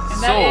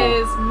 And that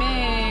is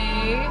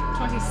May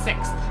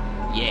 26th.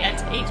 Yeah.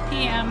 At 8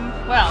 p.m.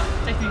 Well,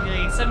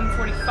 technically 7:45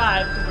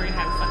 because we're going to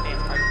have a fun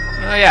dance party.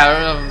 Oh yeah, we're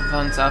gonna have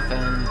fun stuff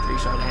and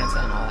pre-show dance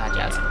and all that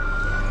jazz.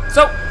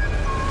 So,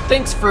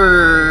 thanks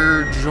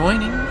for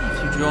joining.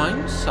 If you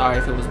joined, sorry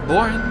if it was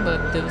boring,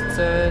 but it's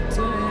It's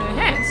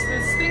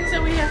things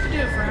that we have to do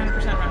for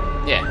 100%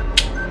 run.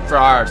 yeah, for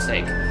our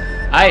sake.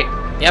 Alright,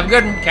 you have a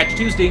good one. Catch you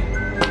Tuesday.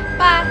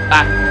 Bye.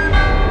 Bye.